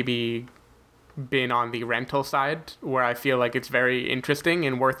have maybe been on the rental side, where I feel like it's very interesting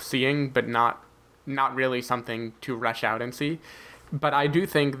and worth seeing, but not really something to rush out and see. But I do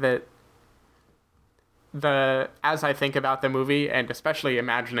think that as I think about the movie, and especially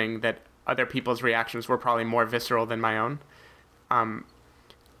imagining that other people's reactions were probably more visceral than my own, I'll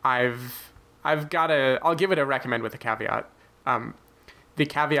give it a recommend with a caveat. The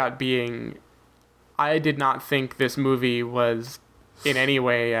caveat being, I did not think this movie was in any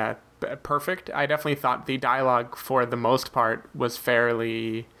way perfect. I definitely thought the dialogue for the most part was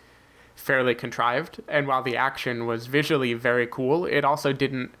fairly contrived, and while the action was visually very cool, it also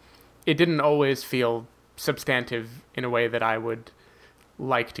didn't always feel substantive in a way that I would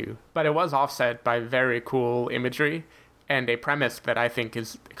like to. But it was offset by very cool imagery and a premise that I think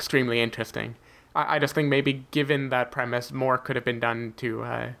is extremely interesting. I just think maybe given that premise, more could have been done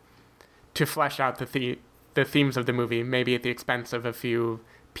to flesh out the themes of the movie, maybe at the expense of a few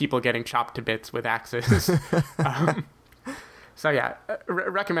people getting chopped to bits with axes. So yeah,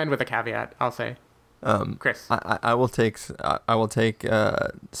 recommend with a caveat, I'll say. Chris, I will take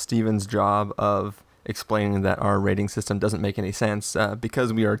Steven's job of explaining that our rating system doesn't make any sense.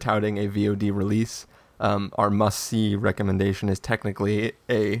 Because we are touting a VOD release, our must-see recommendation is technically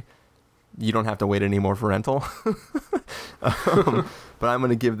you don't have to wait anymore for rental. But I'm going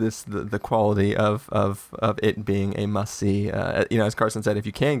to give this the quality of it being a must-see. As Carson said, if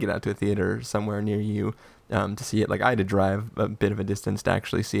you can get out to a theater somewhere near you to see it, like I had to drive a bit of a distance to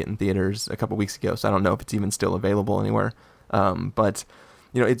actually see it in theaters a couple weeks ago, so I don't know if it's even still available anywhere. But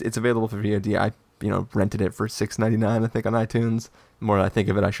it's available for VOD. I rented it for $6.99, I think, on iTunes. The more I think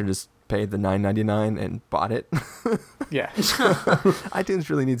of it, I should just pay the $9.99 and bought it. Yeah. iTunes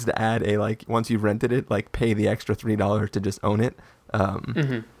really needs to add once you've rented it, pay the extra $3 to just own it.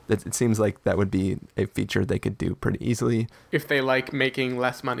 It seems like that would be a feature they could do pretty easily. If they like making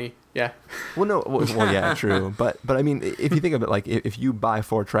less money, yeah. Well, yeah, true. But I mean, if you think of it, if you buy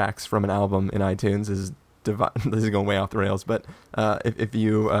 4 tracks from an album in iTunes, this is going way off the rails, but if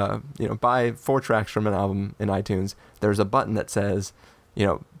you buy 4 tracks from an album in iTunes, there's a button that says,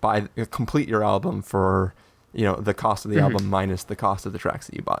 complete your album for the cost of the album minus the cost of the tracks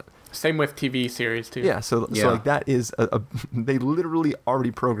that you bought. Same with TV series too. Yeah, so that is they literally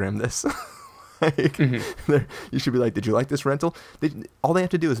already programmed this. You should be like, did you like this rental? All they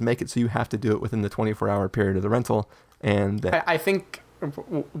have to do is make it so you have to do it within the 24-hour period of the rental, and I think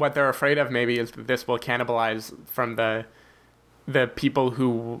what they're afraid of maybe is that this will cannibalize from the people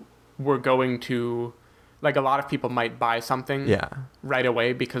who were going to, a lot of people might buy something right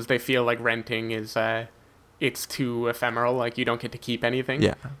away because they feel like renting is it's too ephemeral, you don't get to keep anything.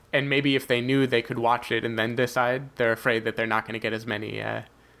 Yeah. And maybe if they knew they could watch it and then decide, they're afraid that they're not going to get as many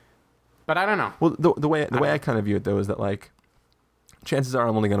but I don't know. Well, the way I kind of view it though is that chances are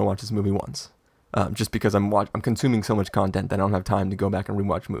I'm only going to watch this movie once. Just because I'm consuming so much content that I don't have time to go back and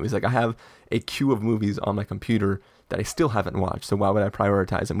rewatch movies. I have a queue of movies on my computer that I still haven't watched, so why would I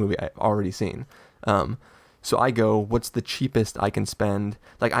prioritize a movie I've already seen? So I go, what's the cheapest I can spend?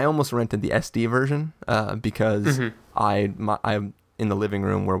 I almost rented the SD version because I'm in the living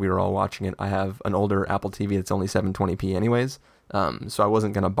room where we were all watching it. I have an older Apple TV that's only 720p anyways, so I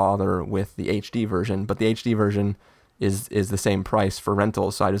wasn't going to bother with the HD version, but the HD version is the same price for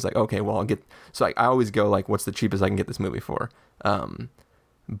rental, so I was like, okay, well, I'll get... So I always go, what's the cheapest I can get this movie for?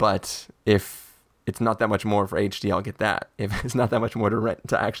 But if it's not that much more for HD, I'll get that. If it's not that much more to rent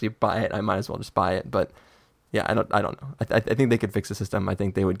to actually buy it, I might as well just buy it. But yeah, I don't know. I think they could fix the system. I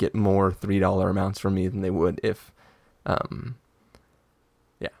think they would get more $3 amounts from me than they would if...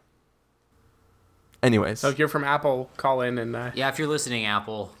 yeah. Anyways. So if you're from Apple, call in and... if you're listening,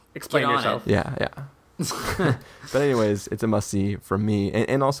 Apple, explain yourself. Yeah. But anyways, it's a must-see from me.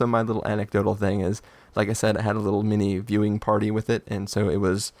 And also my little anecdotal thing is, like I said, I had a little mini viewing party with it, and so it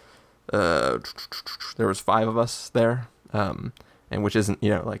was, there was 5 of us there, and which isn't,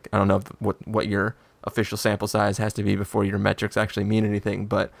 I don't know what your official sample size has to be before your metrics actually mean anything,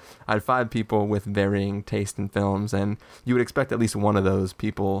 but I had 5 people with varying taste in films, and you would expect at least one of those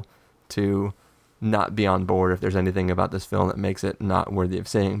people to not be on board if there's anything about this film that makes it not worthy of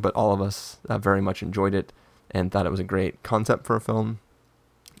seeing, but all of us very much enjoyed it and thought it was a great concept for a film.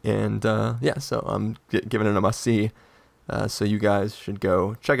 And so I'm giving it a must-see, so you guys should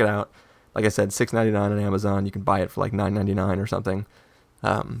go check it out. Like I said, $6.99 on Amazon. You can buy it for $9.99 or something,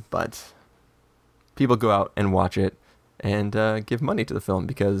 but people go out and watch it and give money to the film,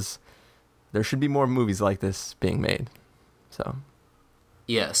 because there should be more movies like this being made. So...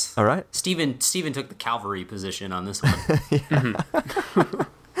 Yes. All right. Steven took the cavalry position on this one.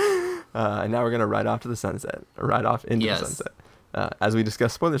 And now we're going to ride off to the sunset. Ride off into the sunset. As we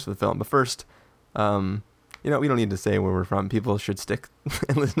discuss spoilers for the film. But first, we don't need to say where we're from. People should stick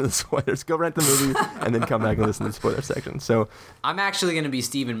and listen to the spoilers. Go rent the movie and then come back and listen to the spoiler section. So I'm actually going to be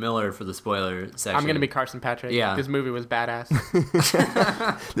Stephen Miller for the spoiler section. I'm going to be Carson Patrick. Yeah. This movie was badass.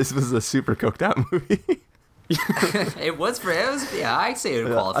 This was a super coked out movie. I'd say it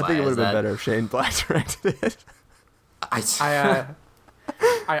would qualify. I think it would have been better if Shane Black directed it. I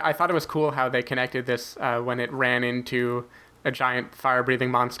thought it was cool how they connected this when it ran into a giant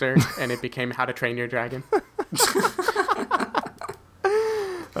fire-breathing monster and it became How to Train Your Dragon.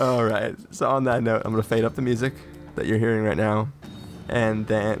 All right. So on that note, I'm going to fade up the music that you're hearing right now, and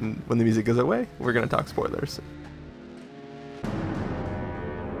then when the music goes away, we're going to talk spoilers.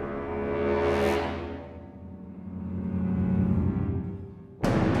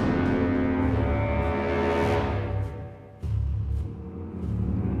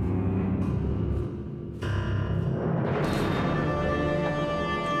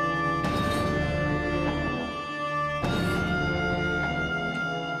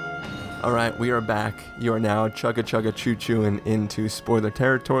 All right, we are back. You are now chugga choo-chooing into spoiler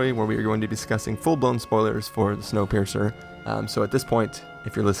territory, where we are going to be discussing full-blown spoilers for the Snowpiercer. So at this point,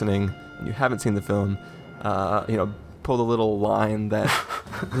 if you're listening and you haven't seen the film, pull the little line that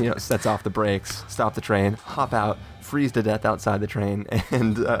sets off the brakes, stop the train, hop out, freeze to death outside the train,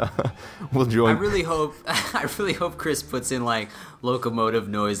 and we'll join. I really hope Chris puts in like locomotive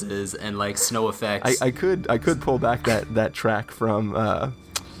noises and like snow effects. I could pull back that track from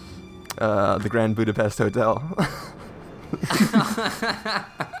the Grand Budapest Hotel,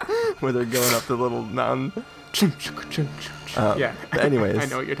 where they're going up the little mountain. Yeah. Anyways, I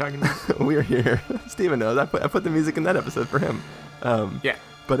know what you're talking about. We're here. Steven knows. I put the music in that episode for him. Yeah.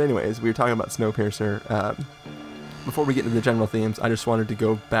 But anyways, we were talking about Snowpiercer. Before we get into the general themes, I just wanted to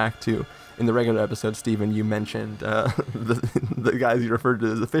go back to, in the regular episode, Steven, you mentioned the guys you referred to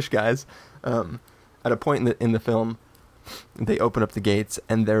as the fish guys. At a point in the film, they open up the gates,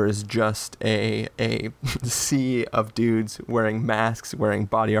 and there is just a sea of dudes wearing masks, wearing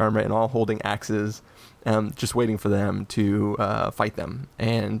body armor, and all holding axes, just waiting for them to fight them.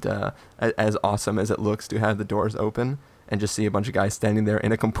 And as awesome as it looks to have the doors open and just see a bunch of guys standing there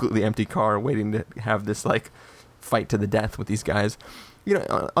in a completely empty car waiting to have this like fight to the death with these guys,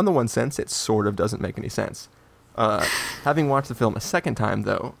 on the one sense, it sort of doesn't make any sense. Having watched the film a second time,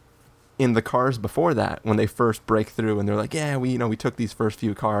 though, in the cars before that, when they first break through and they're like, yeah, we took these first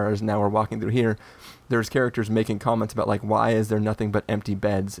few cars, now we're walking through here, there's characters making comments about like, why is there nothing but empty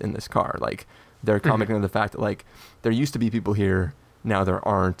beds in this car? Like, they're commenting on the fact that like, there used to be people here, now there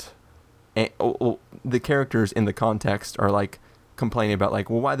aren't. And the characters in the context are like complaining about like,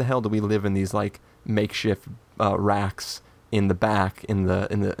 well, why the hell do we live in these like makeshift racks in the back in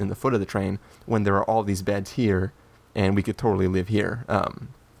the foot of the train when there are all these beds here and we could totally live here.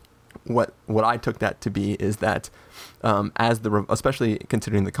 What I took that to be is that especially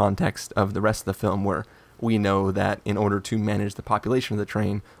considering the context of the rest of the film, where we know that in order to manage the population of the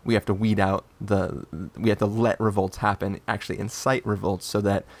train, we have to we have to let revolts happen, actually incite revolts, so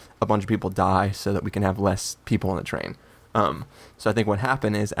that a bunch of people die, so that we can have less people on the train. So I think what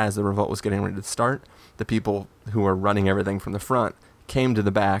happened is, as the revolt was getting ready to start, the people who were running everything from the front came to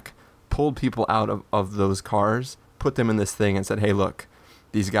the back, pulled people out of those cars, put them in this thing, and said, hey, look,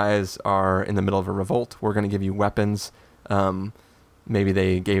 these guys are in the middle of a revolt. We're going to give you weapons. Maybe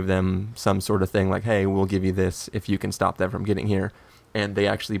they gave them some sort of thing like, hey, we'll give you this if you can stop them from getting here. And they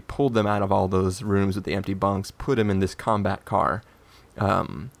actually pulled them out of all those rooms with the empty bunks, put them in this combat car,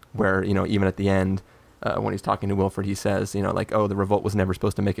 where, even at the end, when he's talking to Wilford, he says, like, oh, the revolt was never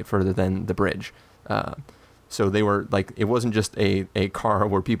supposed to make it further than the bridge. So they were like, it wasn't just a car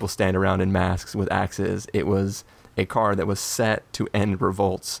where people stand around in masks with axes. It was a car that was set to end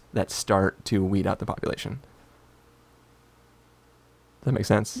revolts that start to weed out the population. Does that make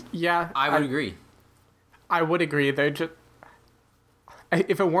sense? Yeah. I would agree. I would agree. If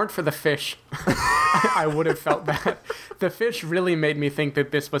it weren't for the fish, I would have felt that. The fish really made me think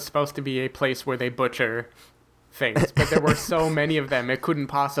that this was supposed to be a place where they butcher things, but there were so many of them, it couldn't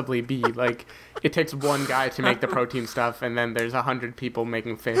possibly be. Like, it takes one guy to make the protein stuff, and then there's 100 people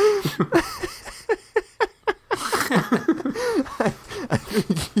making fish.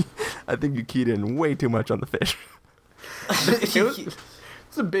 I think you keyed in way too much on the fish.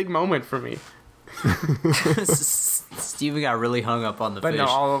 It's a big moment for me. Steven got really hung up on the fish. But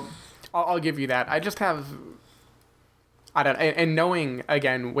no, I'll give you that. I just have, and knowing,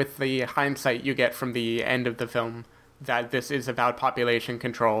 again, with the hindsight you get from the end of the film, that this is about population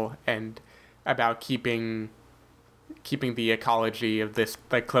control and about keeping the ecology of this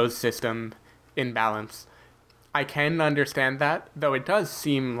like closed system in balance. I can understand that, though it does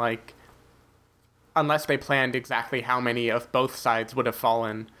seem like, unless they planned exactly how many of both sides would have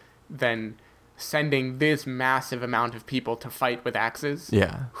fallen, then sending this massive amount of people to fight with axes,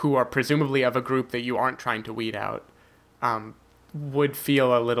 who are presumably of a group that you aren't trying to weed out, would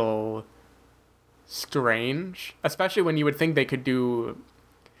feel a little strange, especially when you would think they could do...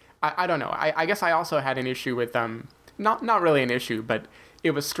 I don't know. I guess I also had an issue with them. Not really an issue, but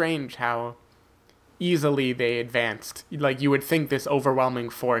it was strange how easily they advanced. Like, you would think this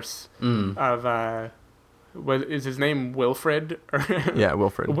overwhelming force of is his name Wilfred? Yeah,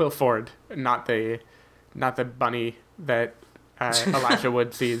 Wilfred. Wilford, not the bunny that Elijah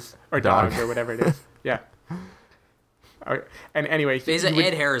Wood sees, or dog, or whatever it is. Yeah. And anyway, he's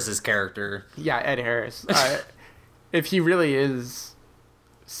Ed Harris's character. Yeah, Ed Harris. If he really is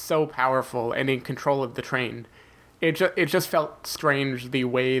so powerful and in control of the train, it just felt strange the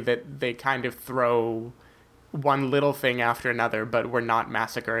way that they kind of throw one little thing after another, but we're not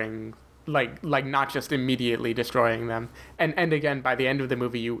massacring like not just immediately destroying them. And again, by the end of the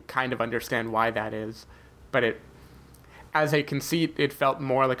movie, you kind of understand why that is. But it, as a conceit, it felt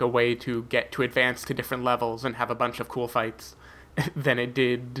more like a way to get to advance to different levels and have a bunch of cool fights than it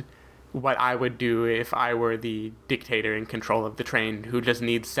did what I would do if I were the dictator in control of the train who just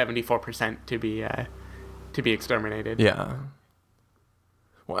needs 74% to be exterminated. Yeah.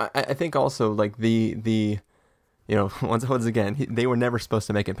 Well, I think also like the you know, once again, they were never supposed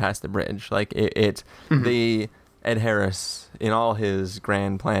to make it past the bridge. Like the Ed Harris in all his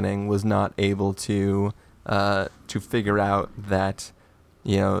grand planning was not able to figure out that,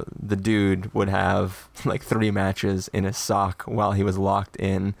 you know, the dude would have like 3 matches in a sock while he was locked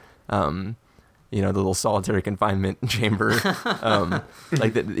in, you know, the little solitary confinement chamber.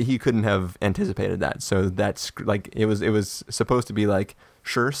 Like that, he couldn't have anticipated that. So that's like, it was supposed to be like,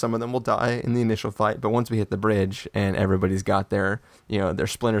 sure, some of them will die in the initial fight, but once we hit the bridge and everybody's got their, you know, their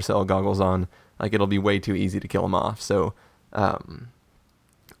Splinter Cell goggles on, like it'll be way too easy to kill them off. So,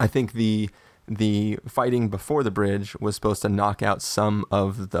 I think the fighting before the bridge was supposed to knock out some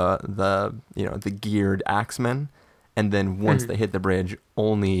of the you know, the geared axemen, and then once they hit the bridge,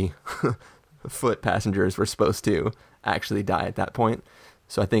 only foot passengers were supposed to actually die at that point.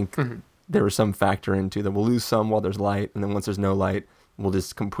 So I think there was some factor into that we'll lose some while there's light, and then once there's no light, we'll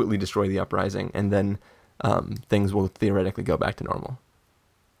just completely destroy the uprising, and then things will theoretically go back to normal.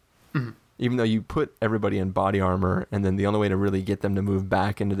 Even though you put everybody in body armor, and then the only way to really get them to move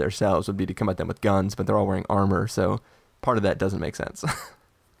back into their cells would be to come at them with guns, but they're all wearing armor, so part of that doesn't make sense.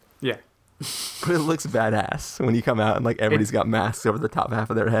 Yeah. But it looks badass when you come out and like everybody's got masks over the top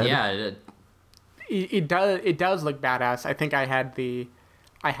half of their head. Yeah, it does look badass. I think I had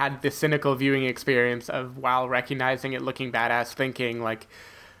the cynical viewing experience of, while recognizing it looking badass, thinking like,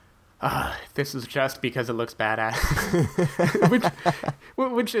 this is just because it looks badass,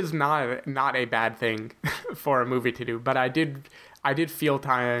 which is not a bad thing for a movie to do. But I did feel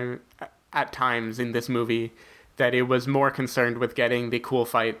at times in this movie that it was more concerned with getting the cool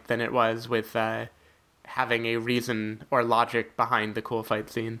fight than it was with having a reason or logic behind the cool fight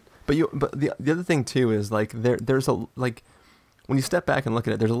scene. But the other thing too is like there's a like, when you step back and look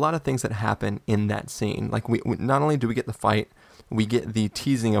at it, there's a lot of things that happen in that scene. Like we not only do we get the fight, we get the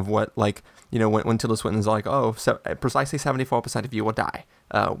teasing of what, like, you know, when Tilda Swinton's like, oh, precisely 74% of you will die.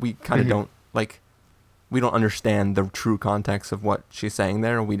 We kind of don't, like, we don't understand the true context of what she's saying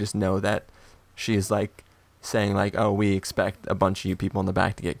there. We just know that she's like saying like, oh, we expect a bunch of you people in the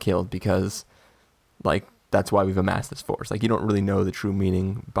back to get killed because, like, that's why we've amassed this force. Like, you don't really know the true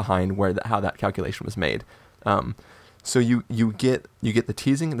meaning behind how that calculation was made. So you get the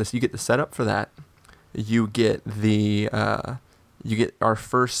teasing, you get the setup for that. You get you get our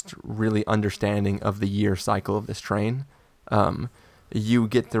first really understanding of the year cycle of this train. You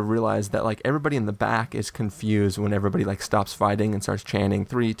get to realize that like everybody in the back is confused when everybody like stops fighting and starts chanting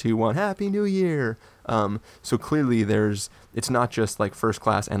 3, 2, 1, Happy New Year. So clearly it's not just like first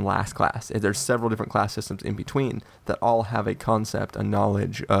class and last class. There's several different class systems in between that all have a concept, a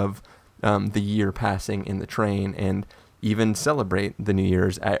knowledge of the year passing in the train, and even celebrate the New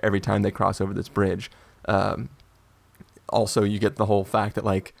Year's every time they cross over this bridge. Also, you get the whole fact that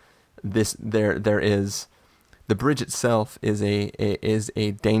like there is the bridge itself is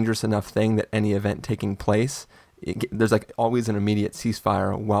a dangerous enough thing that any event taking place, there's like always an immediate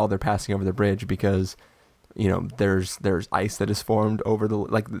ceasefire while they're passing over the bridge, because you know there's ice that is formed over the,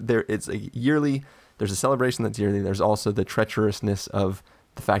 like, there's a celebration that's yearly. There's also the treacherousness of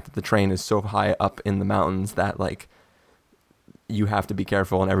the fact that the train is so high up in the mountains that like you have to be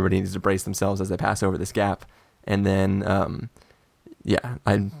careful and everybody needs to brace themselves as they pass over this gap. And then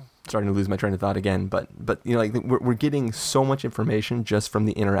I'm starting to lose my train of thought again, but you know, like we're getting so much information just from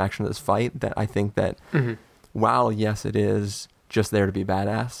the interaction of this fight that I think that while yes it is just there to be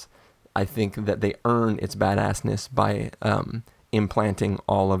badass, I think that they earn its badassness by implanting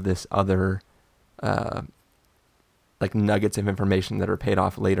all of this other like nuggets of information that are paid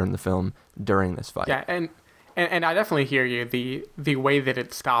off later in the film during this fight. Yeah, and I definitely hear you. The way that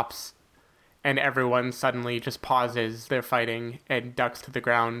it stops and everyone suddenly just pauses their fighting and ducks to the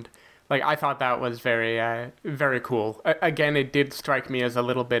ground, like, I thought that was very, very cool. Again, it did strike me as a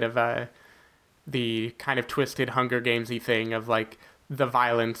little bit of the kind of twisted Hunger Games-y thing of, like, the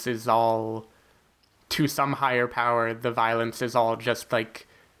violence is all, to some higher power, the violence is all just, like,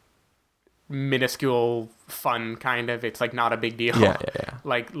 minuscule fun, kind of. It's like not a big deal. Yeah.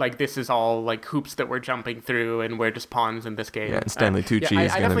 Like this is all like hoops that we're jumping through, and we're just pawns in this game. Yeah, and Stanley Tucci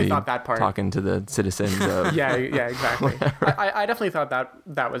is going to be talking to the citizens of... yeah, exactly. I definitely thought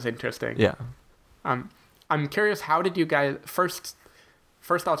that was interesting. Yeah. I'm curious, how did you guys... First,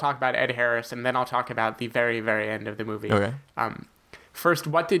 first I'll talk about Ed Harris, and then I'll talk about the very, very end of the movie. Okay. First,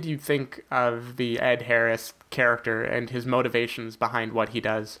 what did you think of the Ed Harris character and his motivations behind what he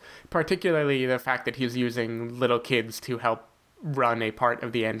does? Particularly the fact that he's using little kids to help run a part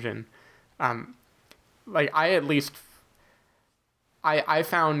of the engine. I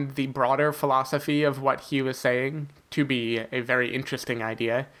found the broader philosophy of what he was saying to be a very interesting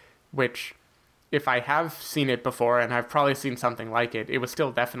idea, which, if I have seen it before, and I've probably seen something like it, it was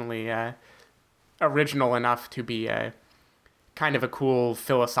still definitely original enough to be a kind of a cool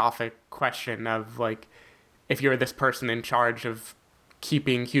philosophic question of, like, if you're this person in charge of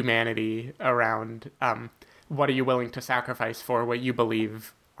keeping humanity around, what are you willing to sacrifice for what you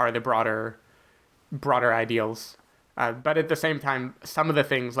believe are the broader ideals? But at the same time, some of the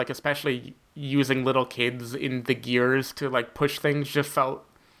things, like especially using little kids in the gears to like push things, just felt,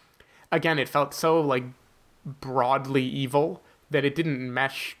 again, it felt so like broadly evil that it didn't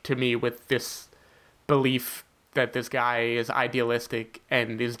mesh to me with this belief that this guy is idealistic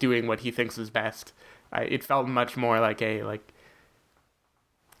and is doing what he thinks is best. It felt much more like a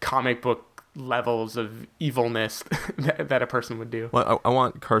comic book levels of evilness that a person would do. Well, I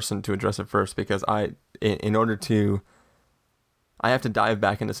want Carson to address it first, because I have to dive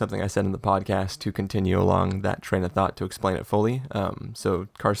back into something I said in the podcast to continue along that train of thought to explain it fully. So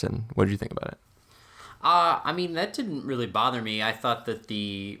Carson, what did you think about it? I mean, that didn't really bother me. I thought that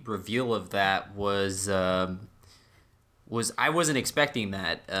the reveal of that was I wasn't expecting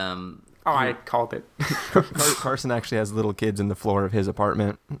that. I called it. Carson actually has little kids in the floor of his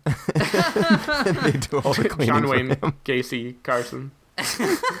apartment. And they do all the cleaning John Wayne for him. Gacy Carson.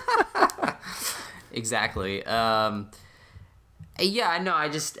 Exactly. Yeah, no,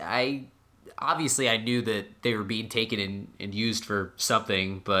 I obviously I knew that they were being taken and used for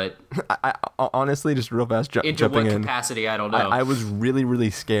something, but I honestly, just real fast, into jumping what in, capacity, I don't know. I was really, really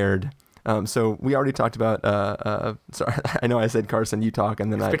scared. So we already talked about. Sorry, I know I said Carson, you talk,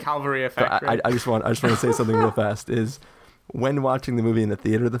 and then the Calvary effect. Right? I just want to say something real fast. Is when watching the movie in the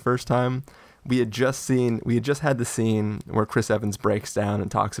theater the first time, we had just had the scene where Chris Evans breaks down and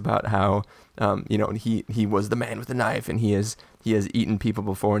talks about how he was the man with the knife, and he has eaten people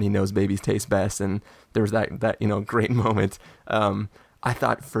before, and he knows babies taste best, and there was that great moment. I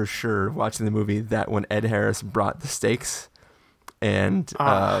thought for sure watching the movie that when Ed Harris brought the steaks and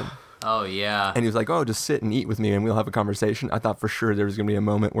oh yeah, and he was like, oh, just sit and eat with me and we'll have a conversation, I thought for sure there was going to be a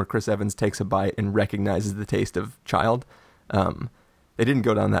moment where Chris Evans takes a bite and recognizes the taste of child. They didn't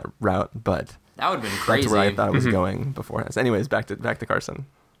go down that route, but that would have been crazy. That's where I thought it was going beforehand. So anyways, back to Carson.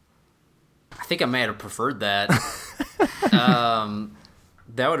 I think I might have preferred that.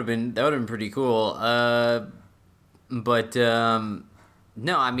 That would have been pretty cool. But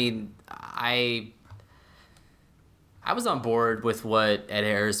no, I mean, I was on board with what Ed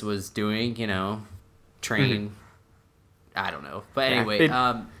Harris was doing. Train. I don't know, but anyway.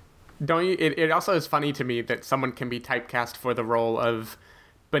 Don't you? It also is funny to me that someone can be typecast for the role of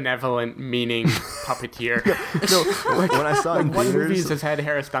benevolent, meaning puppeteer. When I saw it in what theaters, movies has Ed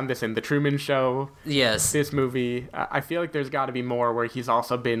Harris done this in? The Truman Show. Yes. This movie. I feel like there's got to be more where he's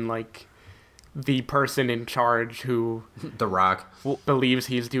also been like the person in charge who The Rock believes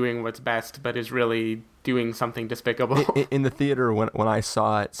he's doing what's best, but is really doing something despicable. In the theater, when I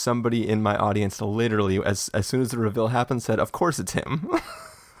saw it, somebody in my audience literally, as soon as the reveal happened, said, "Of course it's him."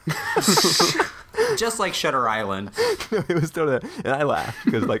 Just like Shutter Island. No, it was totally, and I laughed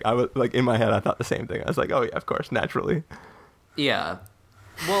because I was in my head I thought the same thing. I was like, oh yeah, of course, naturally. Yeah.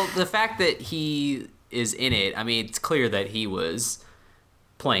 Well, the fact that he is in it, I mean, it's clear that he was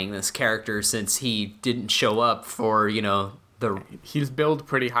playing this character since he didn't show up for he's billed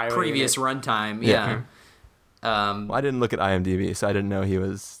pretty highly previous runtime. Yeah. Well, I didn't look at IMDb, so I didn't know he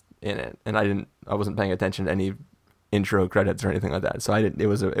was in it, and I wasn't paying attention to any intro credits or anything like that. So it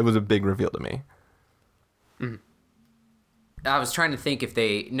was a big reveal to me. Mm-hmm. I was trying to think if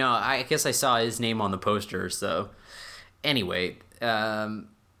I guess I saw his name on the poster. So anyway, also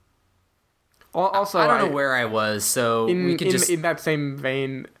I don't know where I was. So we could in that same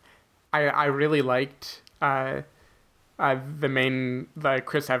vein, I really liked the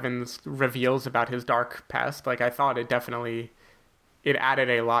Chris Evans reveals about his dark past. Like, I thought it added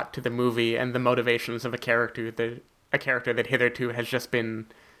a lot to the movie and the motivations of a character that hitherto has just been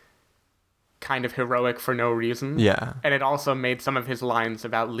kind of heroic for no reason. Yeah. And it also made some of his lines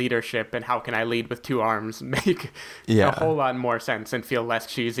about leadership and how can I lead with two arms make a whole lot more sense and feel less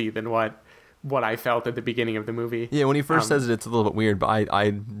cheesy than what I felt at the beginning of the movie. Yeah, when he first says it, it's a little bit weird, but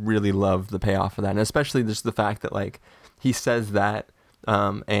I really love the payoff of that, and especially just the fact that he says that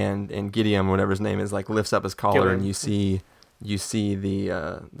and Gideon, whatever his name is, lifts up his collar, and you see you see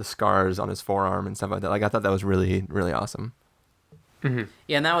the scars on his forearm and stuff like that. Like I thought that was really, really awesome. Yeah,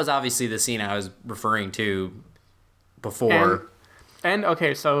 and that was obviously the scene I was referring to before. And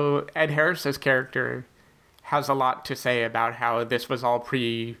okay, so Ed Harris's character has a lot to say about how this was all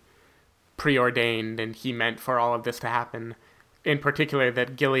preordained and he meant for all of this to happen. In particular,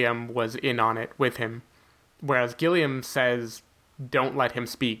 that Gilliam was in on it with him. Whereas Gilliam says, don't let him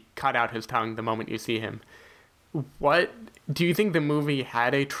speak, cut out his tongue the moment you see him. What do you think the movie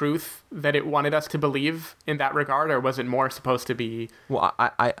had a truth that it wanted us to believe in that regard, or was it more supposed to be, well,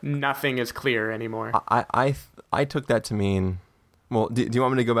 I nothing is clear anymore? I took that to mean, well, do you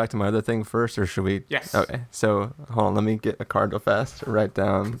want me to go back to my other thing first, or should we? Yes. Okay, so hold on, let me get a card real fast, write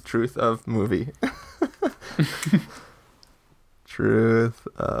down truth of movie. Truth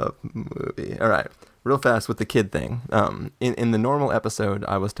of movie. All right. Real fast with the kid thing. In the normal episode,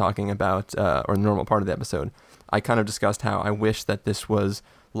 I was talking about, or the normal part of the episode, I kind of discussed how I wish that this was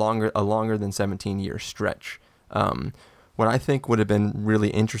a longer than 17-year stretch. What I think would have been really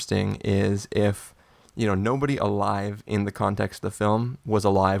interesting is if, nobody alive in the context of the film was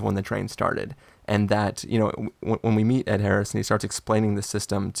alive when the train started. And that, when we meet Ed Harris and he starts explaining the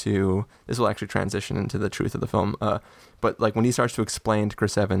system to, this will actually transition into the truth of the film, but like when he starts to explain to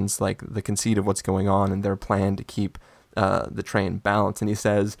Chris Evans, like the conceit of what's going on and their plan to keep the train balanced. And he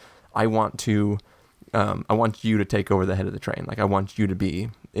says, I want you to take over the head of the train. Like, I want you to be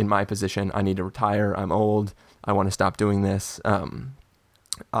in my position. I need to retire. I'm old. I want to stop doing this.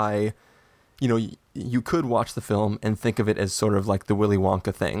 You could watch the film and think of it as sort of like the Willy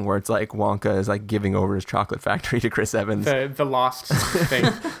Wonka thing, where it's like Wonka is like giving over his chocolate factory to Chris Evans. The Lost thing.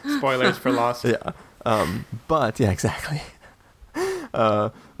 Spoilers for Lost. Yeah. But yeah, exactly.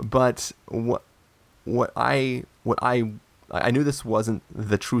 But what I knew this wasn't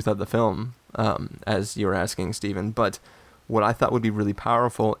the truth of the film, as you were asking, Stephen, but what I thought would be really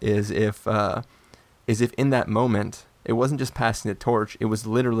powerful is if in that moment, it wasn't just passing the torch, it was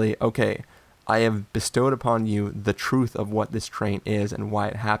literally, okay, I have bestowed upon you the truth of what this train is and why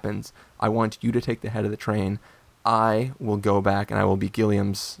it happens. I want you to take the head of the train. I will go back and I will be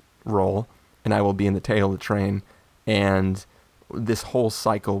Gilliam's role, and I will be in the tail of the train, and this whole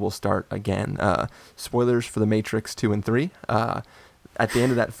cycle will start again. Spoilers for The Matrix 2 and 3. At the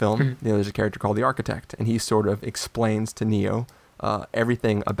end of that film, there's a character called the Architect, and he sort of explains to Neo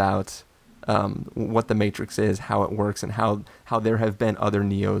everything about what the Matrix is, how it works, and how there have been other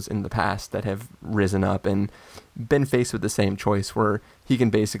Neos in the past that have risen up and been faced with the same choice, where he can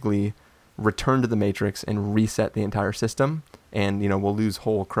basically return to the Matrix and reset the entire system, and we'll lose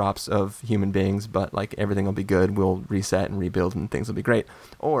whole crops of human beings, but like everything will be good. We'll reset and rebuild and things will be great.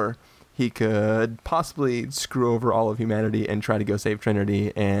 Or he could possibly screw over all of humanity and try to go save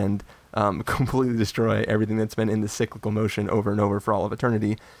Trinity and completely destroy everything that's been in the cyclical motion over and over for all of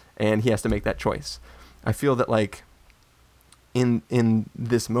eternity, and he has to make that choice. I feel that like in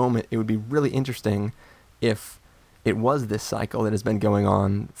this moment, it would be really interesting if it was this cycle that has been going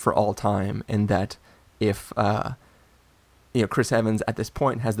on for all time, and that if Chris Evans at this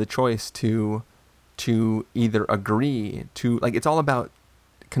point has the choice to either agree to, like, it's all about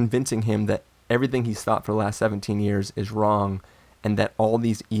convincing him that everything he's thought for the last 17 years is wrong, and that all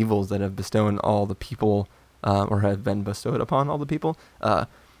these evils that have bestowed on all the people, or have been bestowed upon all the people,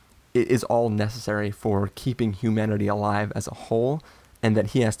 it is all necessary for keeping humanity alive as a whole, and that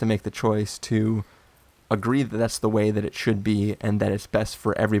he has to make the choice to agree that that's the way that it should be, and that it's best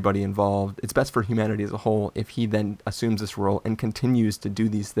for everybody involved. It's best for humanity as a whole if he then assumes this role and continues to do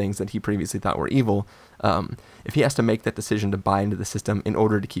these things that he previously thought were evil. If he has to make that decision to buy into the system in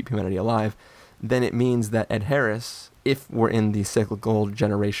order to keep humanity alive, then it means that Ed Harris, if we're in the cyclical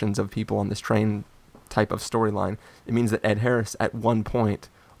generations of people on this train type of storyline, it means that Ed Harris at one point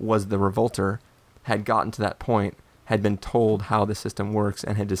was the revolter, had gotten to that point, had been told how the system works,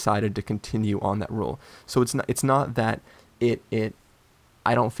 and had decided to continue on that rule. So it's not that it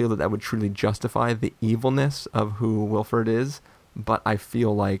I don't feel that would truly justify the evilness of who Wilford is, but I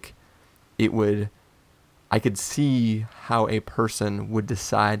feel like I could see how a person would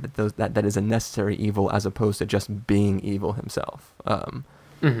decide that that is a necessary evil as opposed to just being evil himself.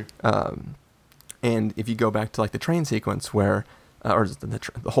 And if you go back to like the train sequence where, or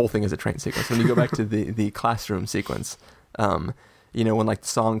the whole thing is a train sequence. When you go back to the classroom sequence, when like the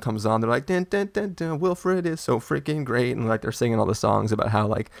song comes on, they're like, dun, dun, dun, dun, Wilfred is so freaking great. And like they're singing all the songs about how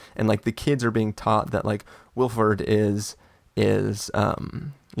like, and like the kids are being taught that like Wilford is this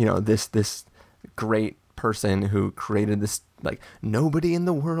great person who created this, like nobody in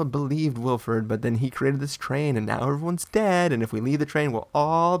the world believed Wilford, but then he created this train and now everyone's dead. And if we leave the train, we'll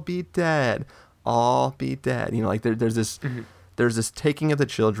all be dead. all be dead. You know, like there's this taking of the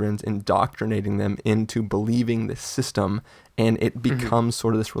children, indoctrinating them into believing this system, and it becomes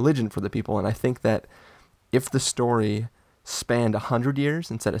sort of this religion for the people. And I think that if the story spanned 100 years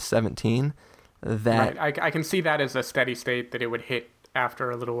instead of 17, that... Right. I can see that as a steady state that it would hit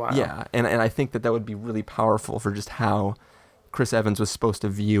after a little while. Yeah, and I think that would be really powerful for just how Chris Evans was supposed to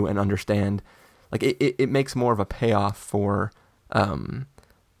view and understand. Like, it makes more of a payoff for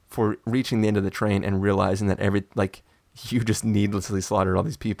reaching the end of the train and realizing that you just needlessly slaughtered all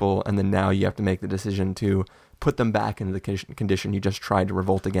these people, and then now you have to make the decision to put them back into the condition you just tried to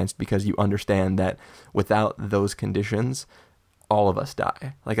revolt against, because you understand that without those conditions, all of us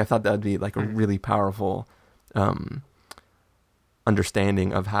die. Like, I thought that would be like a really powerful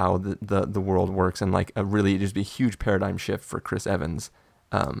understanding of how the world works, and like just be a huge paradigm shift for Chris Evans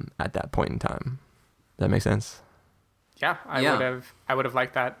at that point in time. Does that make sense? Yeah, I would have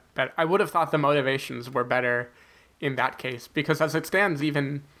liked that. But I would have thought the motivations were better in that case, because as it stands,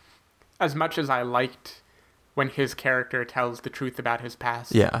 even as much as I liked when his character tells the truth about his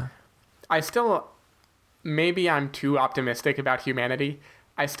past, I still, maybe I'm too optimistic about humanity.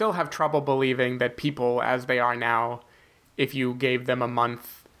 I still have trouble believing that people as they are now, if you gave them a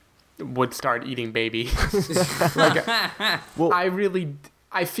month, would start eating babies.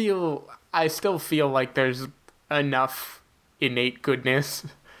 I still feel like there's enough innate goodness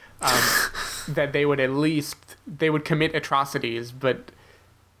that they would commit atrocities, but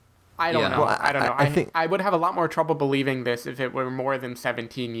I don't know. I don't know. I think I would have a lot more trouble believing this if it were more than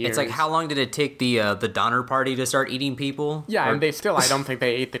 17 years. It's like, how long did it take the Donner Party to start eating people? Yeah, and I don't think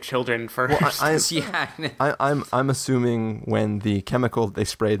they ate the children first. I'm assuming when the chemical they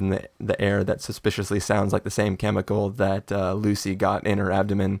sprayed in the air that suspiciously sounds like the same chemical that Lucy got in her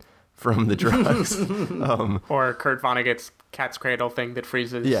abdomen from the drugs. Or Kurt Vonnegut's cat's cradle thing that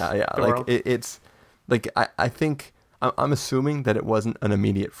freezes the world. It's like, I think... I'm assuming that it wasn't an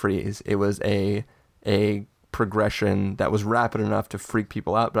immediate freeze. It was a progression that was rapid enough to freak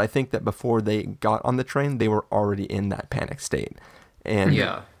people out. But I think that before they got on the train, they were already in that panic state. And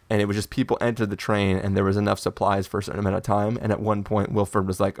it was just people entered the train and there was enough supplies for a certain amount of time. And at one point, Wilford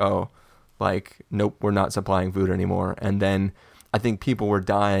was like, nope, we're not supplying food anymore. And then I think people were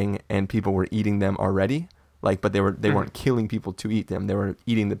dying and people were eating them already. But they weren't killing people to eat them. They were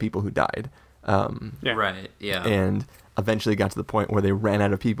eating the people who died. Right, yeah. And eventually got to the point where they ran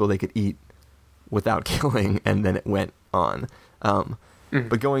out of people they could eat without killing, and then it went on.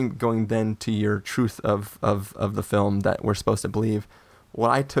 But going then to your truth of the film that we're supposed to believe, what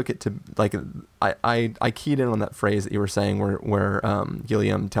I took it to, like, I keyed in on that phrase that you were saying where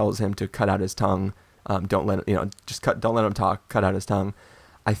Gilliam tells him to cut out his tongue, don't let him talk, cut out his tongue.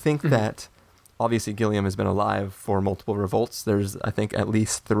 I think that obviously Gilliam has been alive for multiple revolts. There's, I think, at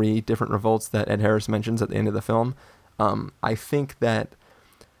least 3 different revolts that Ed Harris mentions at the end of the film. I think that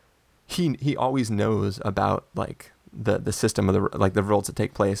he always knows about like the system of the revolts that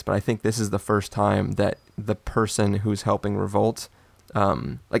take place, but I think this is the first time that the person who's helping revolt,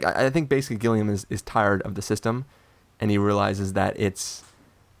 I think basically Gilliam is tired of the system, and he realizes that it's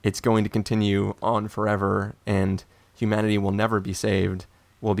going to continue on forever, and humanity will never be saved.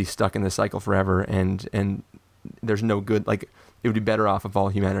 We'll be stuck in this cycle forever, and there's no good, like, it would be better off if all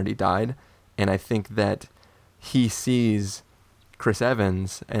humanity died. And I think that he sees Chris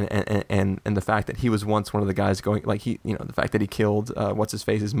Evans and the fact that he was once one of the guys going, like, the fact that he killed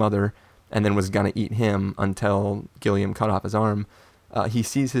what's-his-face's mother and then was going to eat him until Gilliam cut off his arm. He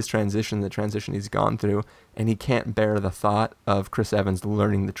sees his transition, the transition he's gone through, and he can't bear the thought of Chris Evans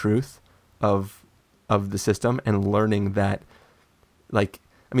learning the truth of the system and learning that, like,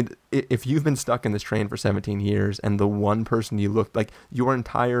 I mean, if you've been stuck in this train for 17 years and the one person you look like, your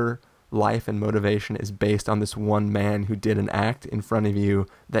entire life and motivation is based on this one man who did an act in front of you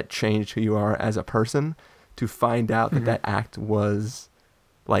that changed who you are as a person, to find out that act was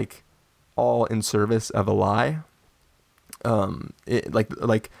like all in service of a lie. Not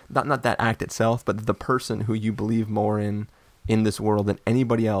that act itself, but the person who you believe more in this world than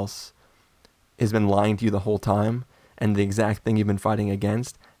anybody else has been lying to you the whole time. And the exact thing you've been fighting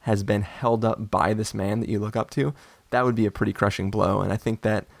against has been held up by this man that you look up to. That would be a pretty crushing blow. And I think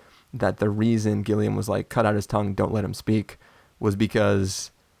that the reason Gilliam was like, cut out his tongue, don't let him speak, was because,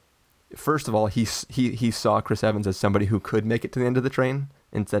 first of all, he saw Chris Evans as somebody who could make it to the end of the train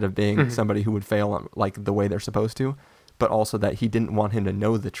instead of being somebody who would fail on, like, the way they're supposed to. But also that he didn't want him to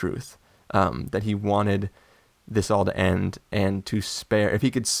know the truth, that he wanted this all to end, and to spare, if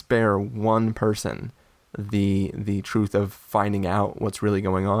he could spare one person the truth of finding out what's really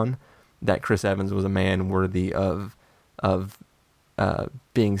going on, that Chris Evans was a man worthy of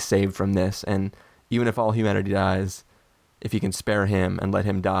being saved from this. And even if all humanity dies, if you can spare him and let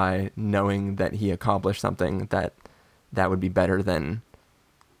him die, knowing that he accomplished something, that would be better than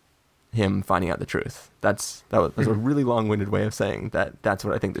him finding out the truth. That was a really long-winded way of saying that's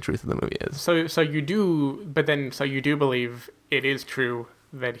what I think the truth of the movie is. So you do believe it is true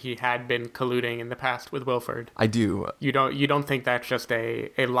that he had been colluding in the past with Wilford? I do. You don't think that's just a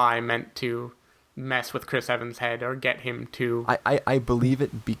lie meant to mess with Chris Evans' head or get him to... I believe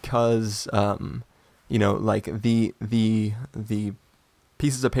it because like the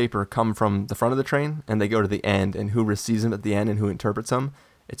pieces of paper come from the front of the train and they go to the end, and who receives them at the end and who interprets them,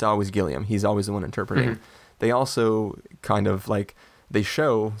 it's always Gilliam. He's always the one interpreting. Mm-hmm. They also kind of they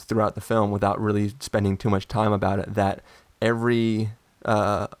show throughout the film, without really spending too much time about it, that every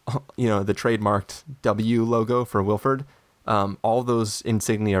the trademarked W logo for Wilford, all those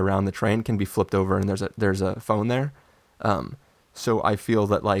insignia around the train can be flipped over, and there's a phone there. So I feel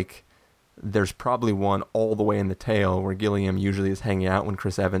that there's probably one all the way in the tail where Gilliam usually is hanging out when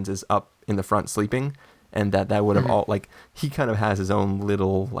Chris Evans is up in the front sleeping, and that would have all he kind of has his own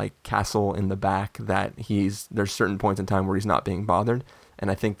little castle in the back that there's certain points in time where he's not being bothered, and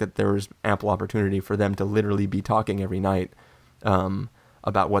I think that there was ample opportunity for them to literally be talking every night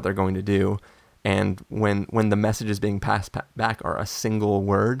about what they're going to do. And when the messages being passed back are a single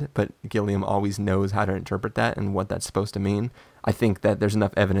word, but Gilliam always knows how to interpret that and what that's supposed to mean, I think that there's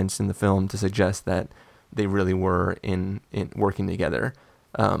enough evidence in the film to suggest that they really were in working together.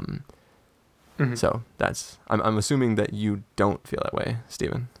 So I'm assuming that you don't feel that way,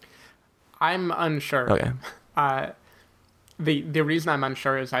 Stephen. I'm unsure. Okay. The reason I'm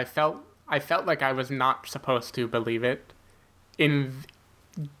unsure is I felt like I was not supposed to believe it,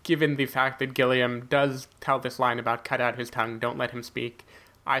 given the fact that Gilliam does tell this line about cut out his tongue, don't let him speak.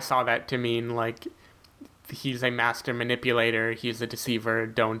 I saw that to mean he's a master manipulator, he's a deceiver,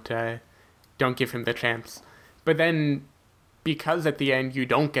 don't give him the chance. But then, because at the end you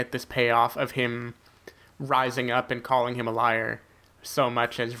don't get this payoff of him rising up and calling him a liar so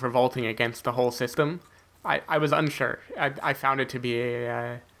much as revolting against the whole system, I was unsure. I found it to be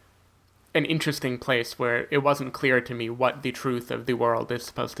an interesting place where it wasn't clear to me what the truth of the world is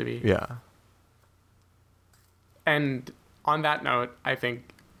supposed to be. Yeah. And on that note, I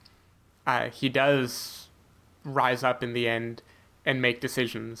think he does rise up in the end and make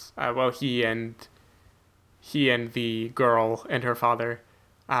decisions. He and the girl and her father,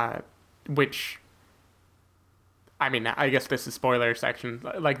 which, I mean, I guess this is spoiler section.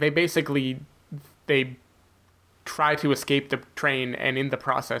 They try to escape the train and in the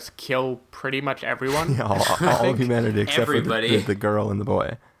process kill pretty much everyone. Yeah, all of humanity except everybody. for the girl and the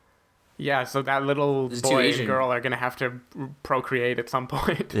boy. Yeah, so that little boy and girl are going to have to procreate at some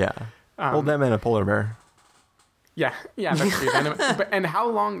point. Yeah. Well, them and a polar bear. Yeah, that's true. And how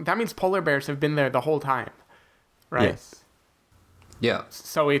long? That means polar bears have been there the whole time, right? Yes. Yeah.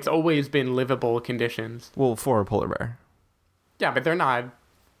 So it's always been livable conditions. Well, for a polar bear. Yeah, but they're not.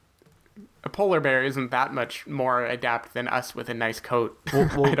 A polar bear isn't that much more adept than us with a nice coat.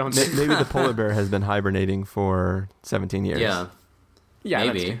 Well, I don't maybe the polar bear has been hibernating for 17 years. Yeah. Yeah,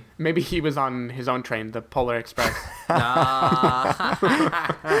 maybe. Maybe he was on his own train, the Polar Express. I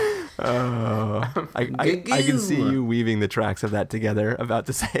can see you weaving the tracks of that together, about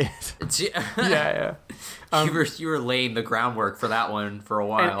to say it. Yeah. You were laying the groundwork for that one for a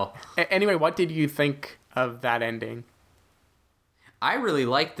while. Anyway, what did you think of that ending? I really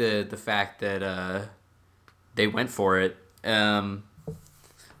liked the fact that they went for it. The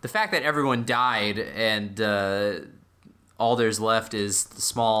fact that everyone died and all there's left is the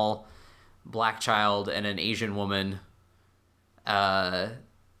small black child and an Asian woman. I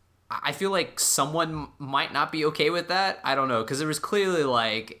feel like someone might not be okay with that. I don't know, because there was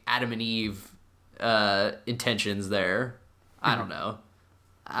clearly Adam and Eve intentions there. I don't know.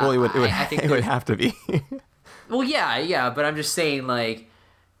 Well, I think it would have to be. Well, yeah, but I'm just saying, I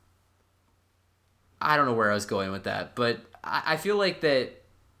don't know where I was going with that, but I feel like that,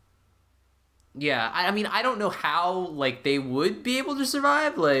 yeah, I mean, I don't know how, they would be able to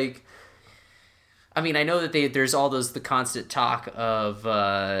survive, I mean, I know that there's all the constant talk of,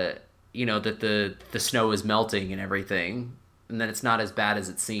 that the snow is melting and everything, and that it's not as bad as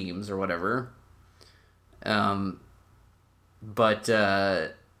it seems, or whatever, but,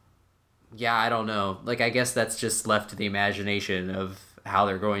 yeah, I don't know. I guess that's just left to the imagination of how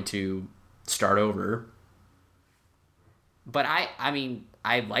they're going to start over. But I mean,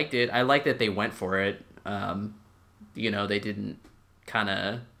 I liked it. I liked that they went for it. They didn't kind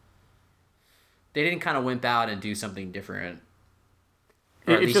of wimp out and do something different.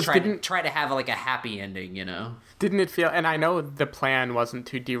 Or at It least just try didn't- to have like a happy ending, you know? Didn't it feel? And I know the plan wasn't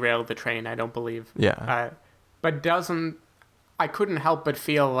to derail the train. I don't believe. Yeah. But doesn't? I couldn't help but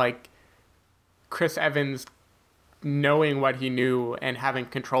feel like Chris Evans, knowing what he knew and having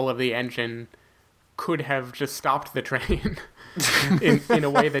control of the engine, could have just stopped the train in a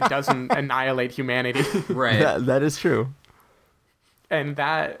way that doesn't annihilate humanity. Right. That is true. And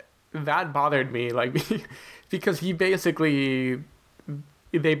that bothered me, like, because they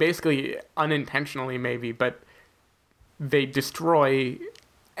basically unintentionally maybe, but they destroy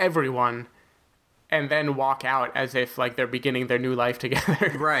everyone and then walk out as if like they're beginning their new life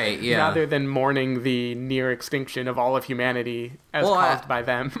together. Right, yeah. Rather than mourning the near extinction of all of humanity as caused by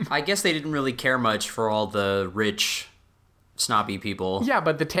them. I guess they didn't really care much for all the rich, snobby people. Yeah,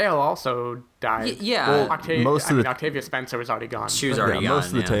 but the tail also died. Yeah. Well, Well, Octavia Spencer was already gone. She was already gone.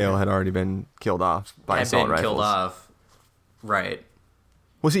 Most of the tail had already been killed off by had assault been rifles. killed off. Right.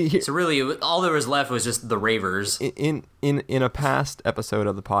 Well, see, here, So really, all there was left was just the ravers. in a past episode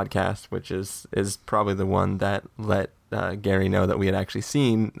of the podcast, which is probably the one that let Gary know that we had actually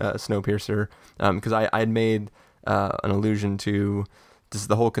seen Snowpiercer, because I had made an allusion to this,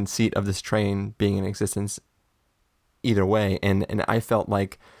 the whole conceit of this train being in existence either way, and I felt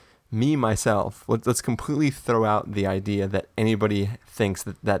like myself, let's completely throw out the idea that anybody thinks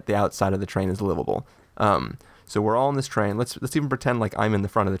that the outside of the train is livable. So we're all in this train. Let's even pretend like I'm in the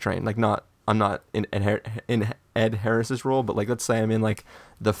front of the train. Like I'm not in Ed Harris's role, but like let's say I'm in like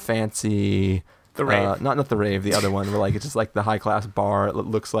the fancy, The Rave. not the Rave, the other one where like it's just like the high class bar. It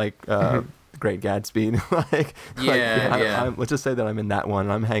looks like Great Gatsby. Let's just say that I'm in that one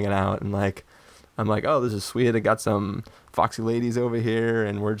and I'm hanging out and like I'm like, oh, this is sweet. I got some foxy ladies over here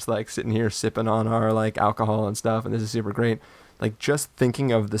and we're just like sitting here sipping on our like alcohol and stuff and this is super great. Like just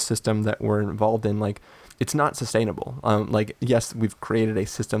thinking of the system that we're involved in, like it's not sustainable. Like, yes, we've created a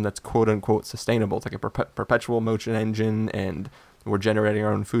system that's quote unquote sustainable. It's like a perpetual motion engine and we're generating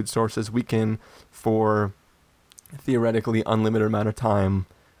our own food sources. We can, for theoretically unlimited amount of time,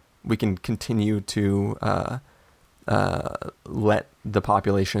 we can continue to let the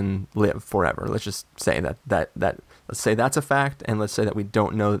population live forever. Let's just say that let's say that's a fact, and let's say that we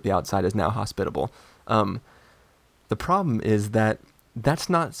don't know that the outside is now hospitable. The problem is that that's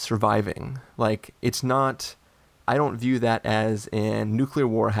not surviving. Like, it's not, I don't view that as a nuclear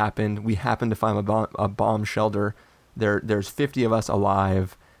war happened. We happen to find a bomb shelter. There's 50 of us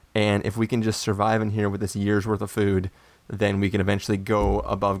alive. And if we can just survive in here with this year's worth of food, then we can eventually go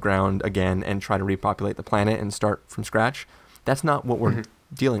above ground again and try to repopulate the planet and start from scratch. That's not what we're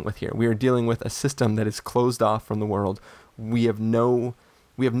dealing with here. We are dealing with a system that is closed off from the world. We have no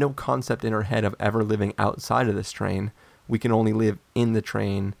concept in our head of ever living outside of this train. We can only live in the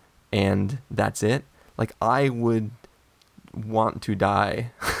train, and that's it. Like, I would want to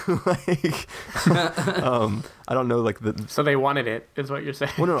die. Like, I don't know, like So they wanted it, is what you're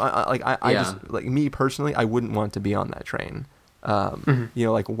saying. well, no, I just, like, me personally, I wouldn't want to be on that train. You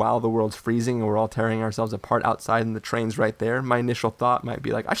know, like, while the world's freezing and we're all tearing ourselves apart outside and the train's right there, my initial thought might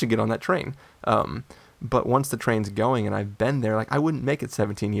be like, I should get on that train. But once the train's going and I've been there, like, I wouldn't make it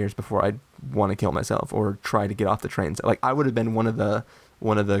 17 years before I'd want to kill myself or try to get off the train. Like, I would have been one of the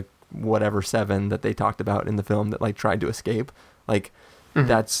whatever 7 that they talked about in the film that like tried to escape. Like,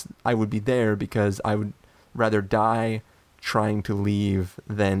 I would be there because I would rather die trying to leave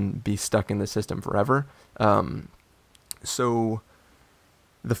than be stuck in the system forever. So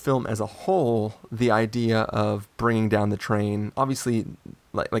the film as a whole, the idea of bringing down the train, obviously,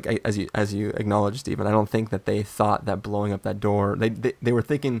 as you acknowledged, Stephen, I don't think that they thought that blowing up that door, they were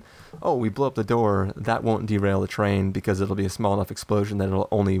thinking, oh, we blow up the door, that won't derail the train because it'll be a small enough explosion that it'll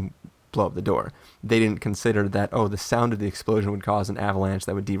only blow up the door. They didn't consider that, oh, the sound of the explosion would cause an avalanche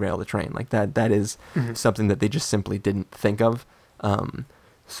that would derail the train. Like, that is something that they just simply didn't think of.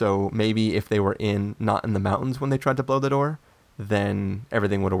 So maybe if they were not in the mountains when they tried to blow the door, then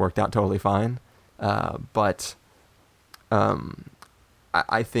everything would have worked out totally fine. But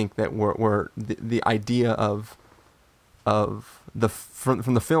I think that we're the idea of from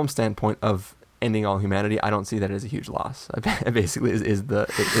the film standpoint of ending all humanity, I don't see that as a huge loss. It basically is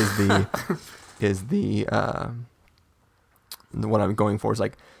the what I'm going for is,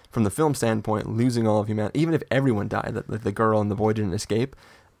 like, from the film standpoint, losing all of humanity, even if everyone died, that the girl and the boy didn't escape,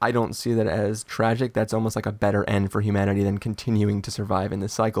 I don't see that as tragic. That's almost like a better end for humanity than continuing to survive in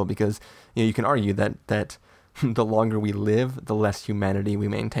this cycle, because, you know, you can argue that the longer we live, the less humanity we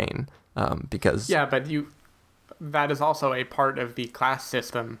maintain. Because but that is also a part of the class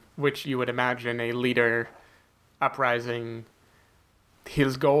system, which you would imagine a leader uprising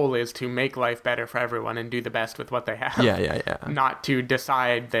his goal is to make life better for everyone and do the best with what they have. Yeah. Not to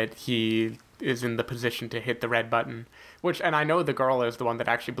decide that he is in the position to hit the red button. And I know the girl is the one that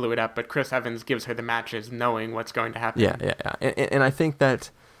actually blew it up, but Chris Evans gives her the matches knowing what's going to happen. Yeah. And I think that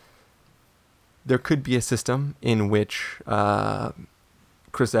there could be a system in which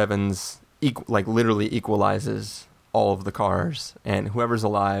Chris Evans literally equalizes all of the cars, and whoever's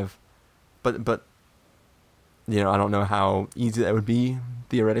alive, but I don't know how easy that would be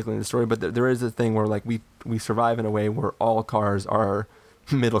theoretically in the story, but there is a thing where we survive in a way where all cars are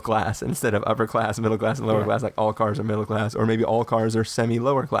middle class instead of upper class, middle class, and lower class. Like all cars are middle class, or maybe all cars are semi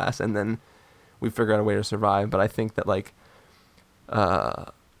lower class, and then we figure out a way to survive. But I think that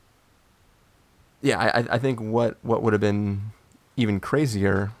I think what would have been even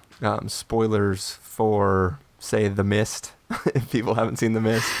crazier, spoilers for, say, The Mist, if people haven't seen The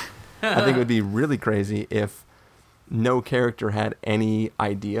Mist, I think it would be really crazy if no character had any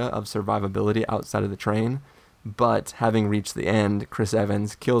idea of survivability outside of the train, but having reached the end, Chris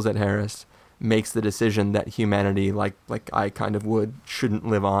Evans kills Ed Harris, makes the decision that humanity, like I kind of would, shouldn't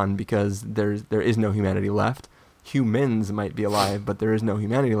live on because there is no humanity left. Humans might be alive, but there is no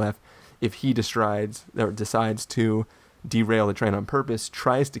humanity left. If he decides to derail the train on purpose,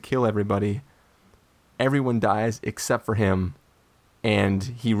 tries to kill everybody, everyone dies except for him, and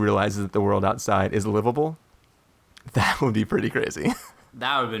he realizes that the world outside is livable, that would be pretty crazy.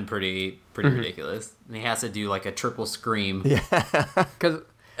 That would have been pretty ridiculous. And he has to do like a triple scream. Yeah. Because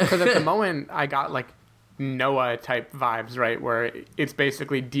at the moment, I got like Noah type vibes, right? Where it's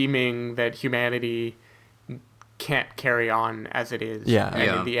basically deeming that humanity can't carry on as it is. Yeah.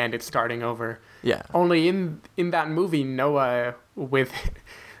 And in the end, it's starting over. Yeah. Only in that movie, Noah, with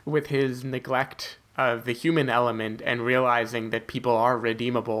his neglect of the human element and realizing that people are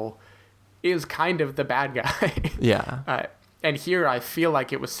redeemable, is kind of the bad guy. Yeah. And here I feel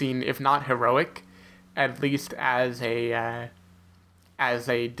like it was seen, if not heroic, at least as a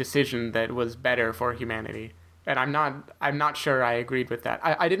decision that was better for humanity. And I'm not sure I agreed with that.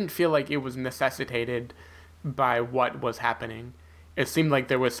 I didn't feel like it was necessitated by what was happening. It seemed like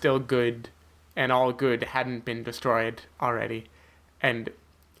there was still good, and all good hadn't been destroyed already. And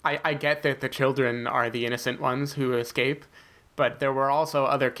I get that the children are the innocent ones who escape, but there were also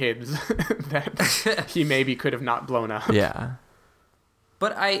other kids that he maybe could have not blown up. Yeah.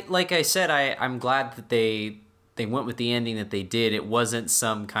 But I'm glad that they went with the ending that they did. It wasn't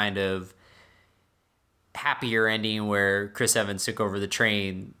some kind of happier ending where Chris Evans took over the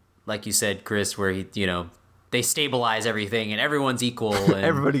train, like you said, Chris, where they stabilize everything and everyone's equal. And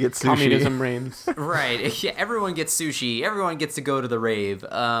everybody gets sushi. Communism reigns. Right. Yeah, everyone gets sushi. Everyone gets to go to the rave.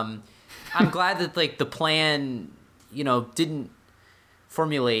 I'm glad that the plan, didn't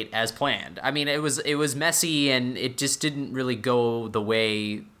formulate as planned. I mean, it was messy and it just didn't really go the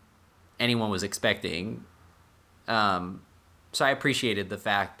way anyone was expecting. So I appreciated the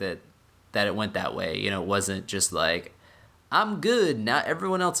fact that it went that way. It wasn't just like, I'm good, now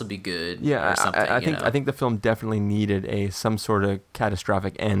everyone else will be good. Yeah, or something, I think the film definitely needed some sort of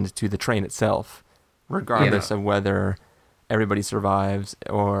catastrophic end to the train itself, regardless of whether everybody survives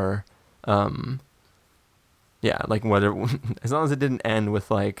or, whether as long as it didn't end with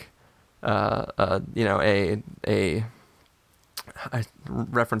I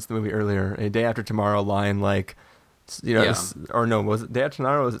referenced the movie earlier, a Day After Tomorrow line or no, was it Day After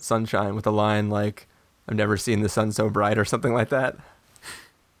Tomorrow or was it Sunshine with a line like, I've never seen the sun so bright or something like that.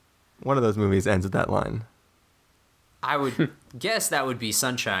 One of those movies ends with that line. I would guess that would be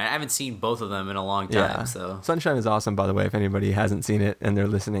Sunshine. I haven't seen both of them in a long time. Yeah. So Sunshine is awesome, by the way, if anybody hasn't seen it and they're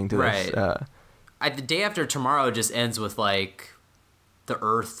listening to this. Right. The Day After Tomorrow just ends with the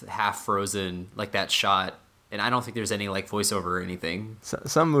earth half frozen, like that shot. And I don't think there's any voiceover or anything.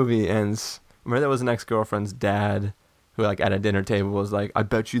 Some movie ends. Remember that was an ex-girlfriend's dad who at a dinner table was like, I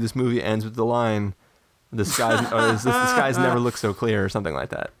bet you this movie ends with the line, the skies never look so clear, or something like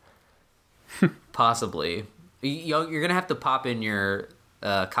that. Possibly. You're gonna have to pop in your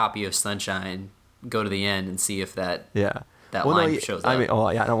copy of Sunshine, go to the end, and see if that line shows up. I mean,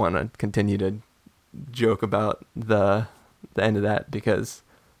 I don't want to continue to joke about the end of that because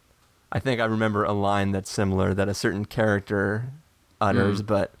I think I remember a line that's similar that a certain character utters,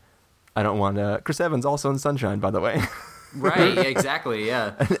 but I don't want to. Chris Evans also in Sunshine, by the way. Right. Exactly.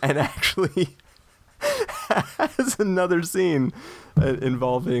 Yeah. and actually has another scene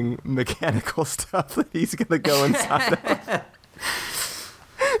involving mechanical stuff that he's gonna go inside of.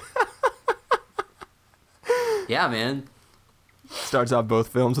 Yeah, man. Starts off both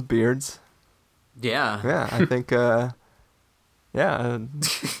films with beards. Yeah. Yeah, I think.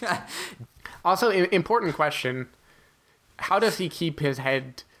 Also, important question: how does he keep his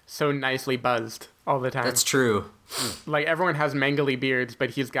head so nicely buzzed all the time? That's true. Like, everyone has mangly beards,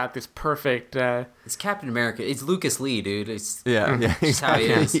 but he's got this perfect... It's Captain America. It's Lucas Lee, dude. It's yeah, just how he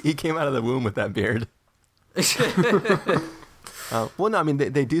is. He came out of the womb with that beard. Well, no, I mean,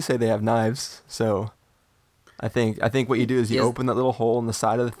 they do say they have knives, so I think what you do is you open that little hole in the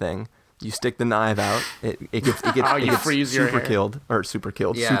side of the thing, you stick the knife out, it gets freeze your hair.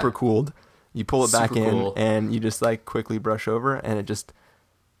 super cooled. You pull it back Super in, cool. and you just like quickly brush over, and it just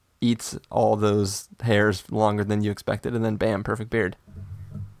eats all those hairs longer than you expected, and then bam, perfect beard.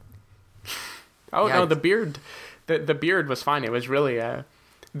 Oh, Yeah, no, the beard was fine. It was really,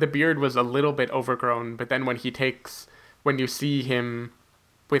 the beard was a little bit overgrown, but then when you see him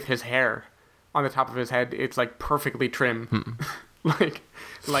with his hair on the top of his head, it's like perfectly trim.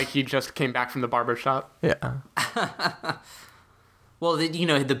 like he just came back from the barber shop. Yeah. Well, the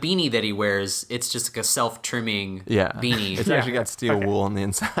beanie that he wears, it's just like a self-trimming beanie. It's actually got steel wool on the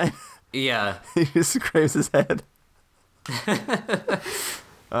inside. Yeah. He just scrapes his head.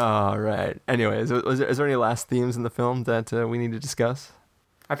 All right. Anyways, is there any last themes in the film that we need to discuss?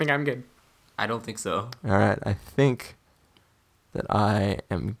 I think I'm good. I don't think so. All right. I think that I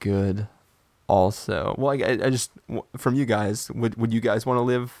am good also. Well, I just, from you guys, would you guys want to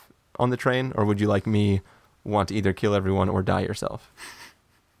live on the train, or would you like me want to either kill everyone or die yourself?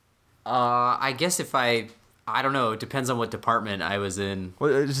 I guess if I don't know. It depends on what department I was in.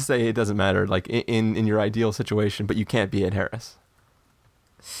 Well, just say it doesn't matter. Like in your ideal situation, but you can't be Ed Harris.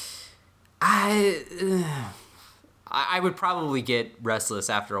 I would probably get restless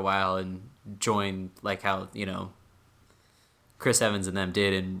after a while and join, like how Chris Evans and them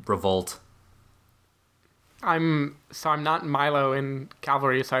did in Revolt. I'm not Milo in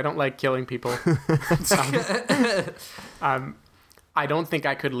Cavalry, so I don't like killing people. I don't think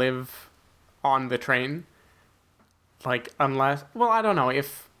I could live on the train. Like, unless, well, I don't know,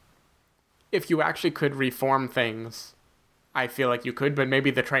 if you actually could reform things, I feel like you could, but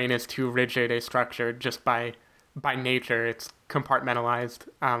maybe the train is too rigid a structure just by nature. It's compartmentalized.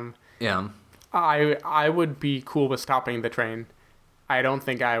 Yeah. I would be cool with stopping the train. I don't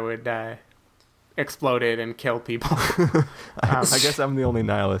think I would explode it and kill people. I guess I'm the only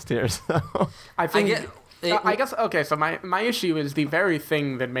nihilist here. So I guess okay. So my issue is the very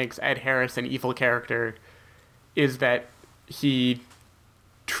thing that makes Ed Harris an evil character is that he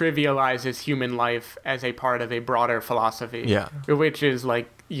trivializes human life as a part of a broader philosophy. Yeah. Which is like,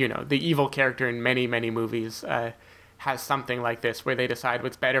 the evil character in many, many movies has something like this, where they decide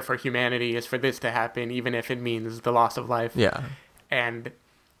what's better for humanity is for this to happen, even if it means the loss of life. Yeah. And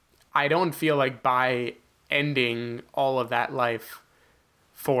I don't feel like by ending all of that life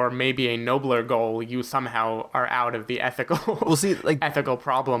for maybe a nobler goal, you somehow are out of the ethical ethical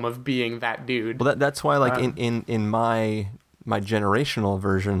problem of being that dude. Well, that's why, like, in my generational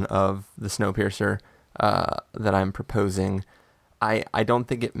version of the Snowpiercer that I'm proposing, I don't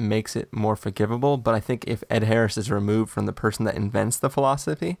think it makes it more forgivable, but I think if Ed Harris is removed from the person that invents the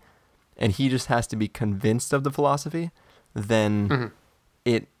philosophy, and he just has to be convinced of the philosophy, then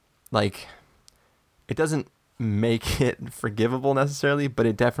it doesn't make it forgivable necessarily, but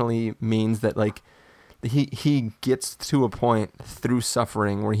it definitely means that, like, he gets to a point through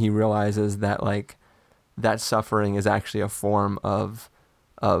suffering where he realizes that, like, that suffering is actually a form of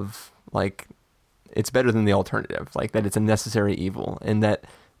like, it's better than the alternative, like that it's a necessary evil, and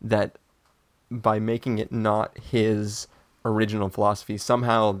that by making it not his original philosophy,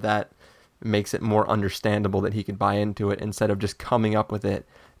 somehow that makes it more understandable that he could buy into it instead of just coming up with it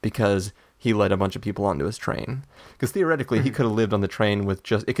because he led a bunch of people onto his train. Because theoretically, he could have lived on the train with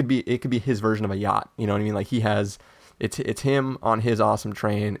just, it could be his version of a yacht. You know what I mean? Like, he has, it's him on his awesome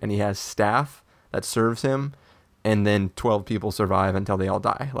train, and he has staff that serves him, and then 12 people survive until they all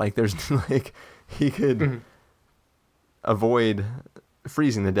die. Like, there's like, he could avoid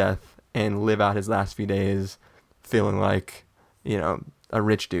freezing to death and live out his last few days feeling like, a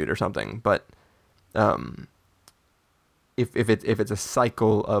rich dude or something. But if it's a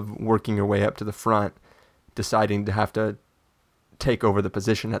cycle of working your way up to the front, deciding to have to take over the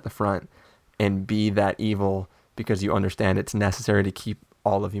position at the front and be that evil because you understand it's necessary to keep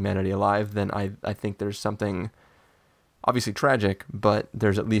all of humanity alive, then I think there's something obviously tragic, but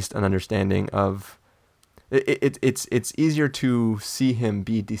there's at least an understanding of it's easier to see him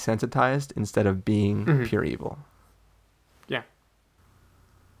be desensitized instead of being pure evil.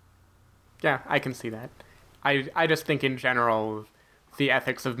 Yeah, I can see that. I just think in general, the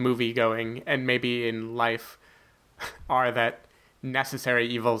ethics of movie going and maybe in life are that necessary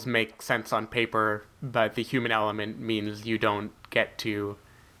evils make sense on paper, but the human element means you don't get to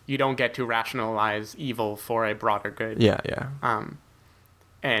you don't get to rationalize evil for a broader good. Yeah.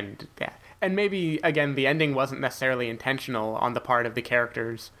 And maybe again the ending wasn't necessarily intentional on the part of the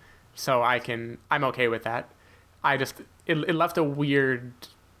characters, so I'm okay with that. It left a weird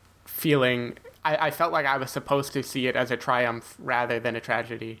feeling. I felt like I was supposed to see it as a triumph rather than a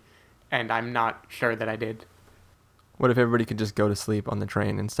tragedy, and I'm not sure that I did. What if everybody could just go to sleep on the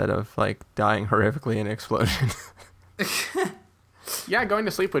train instead of like dying horrifically in an explosion? Yeah, going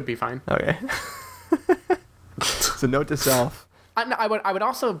to sleep would be fine. Okay. So note to self. I would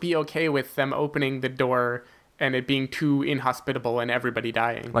also be okay with them opening the door and it being too inhospitable and everybody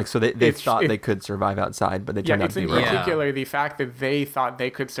dying. Like, so they thought they could survive outside, but they turned out to be wrong. In particular the fact that they thought they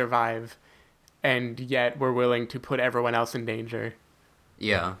could survive and yet were willing to put everyone else in danger.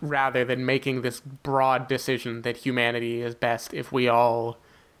 Yeah. Rather than making this broad decision that humanity is best if we all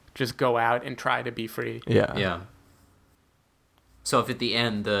just go out and try to be free. Yeah. Yeah. So if at the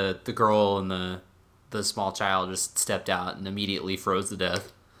end the girl and the small child just stepped out and immediately froze to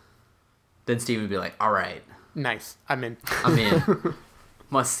death, then Steven would be like, all right. Nice. I'm in.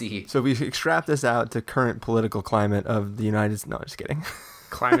 Must see. So we extract this out to current political climate of the United States. No, just kidding.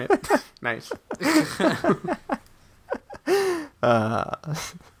 Climate. Nice. All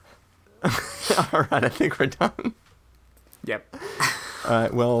right, I think we're done. Yep. All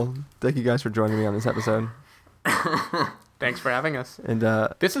right, well, thank you guys for joining me on this episode. Thanks for having us. And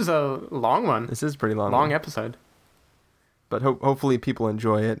this is a long one. This is a pretty long episode. But hopefully people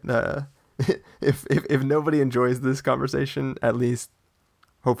enjoy it. If nobody enjoys this conversation, at least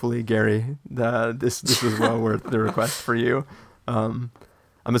hopefully Gary, this was well worth the request for you.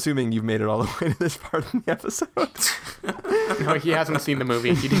 I'm assuming you've made it all the way to this part of the episode. No, he hasn't seen the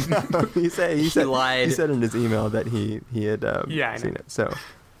movie. He didn't. No, he lied. He said in his email that he had seen it. So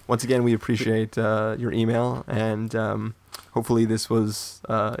once again, we appreciate your email, and hopefully this was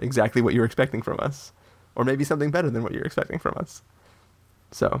exactly what you were expecting from us, or maybe something better than what you're expecting from us.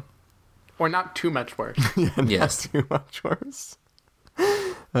 So, or not too much worse. Yes, not too much worse.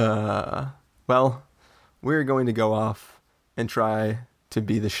 Well, we're going to go off and try to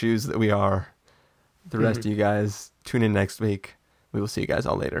be the shoes that we are. The rest of you guys, tune in next week. We will see you guys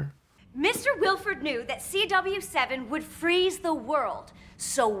all later. Mr. Wilford knew that CW7 would freeze the world.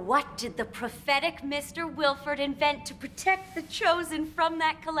 So what did the prophetic Mr. Wilford invent to protect the chosen from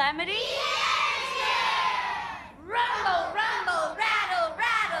that calamity? Rumble, rumble, rattle,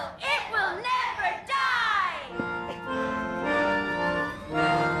 rattle, it will never die!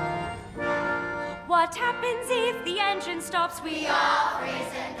 What happens if the engine stops? We all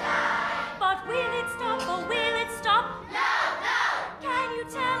freeze and die. But will it stop or will it stop? No, no! Can you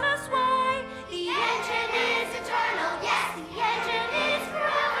tell us why? The engine is eternal, yes! The engine is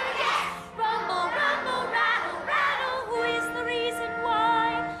forever, yes! Rumble, rumble, rattle, rattle, who is the reason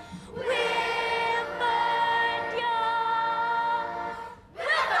why? Wilford Young!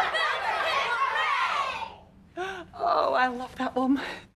 Wilford, Wilford, hooray! Oh, I love that one.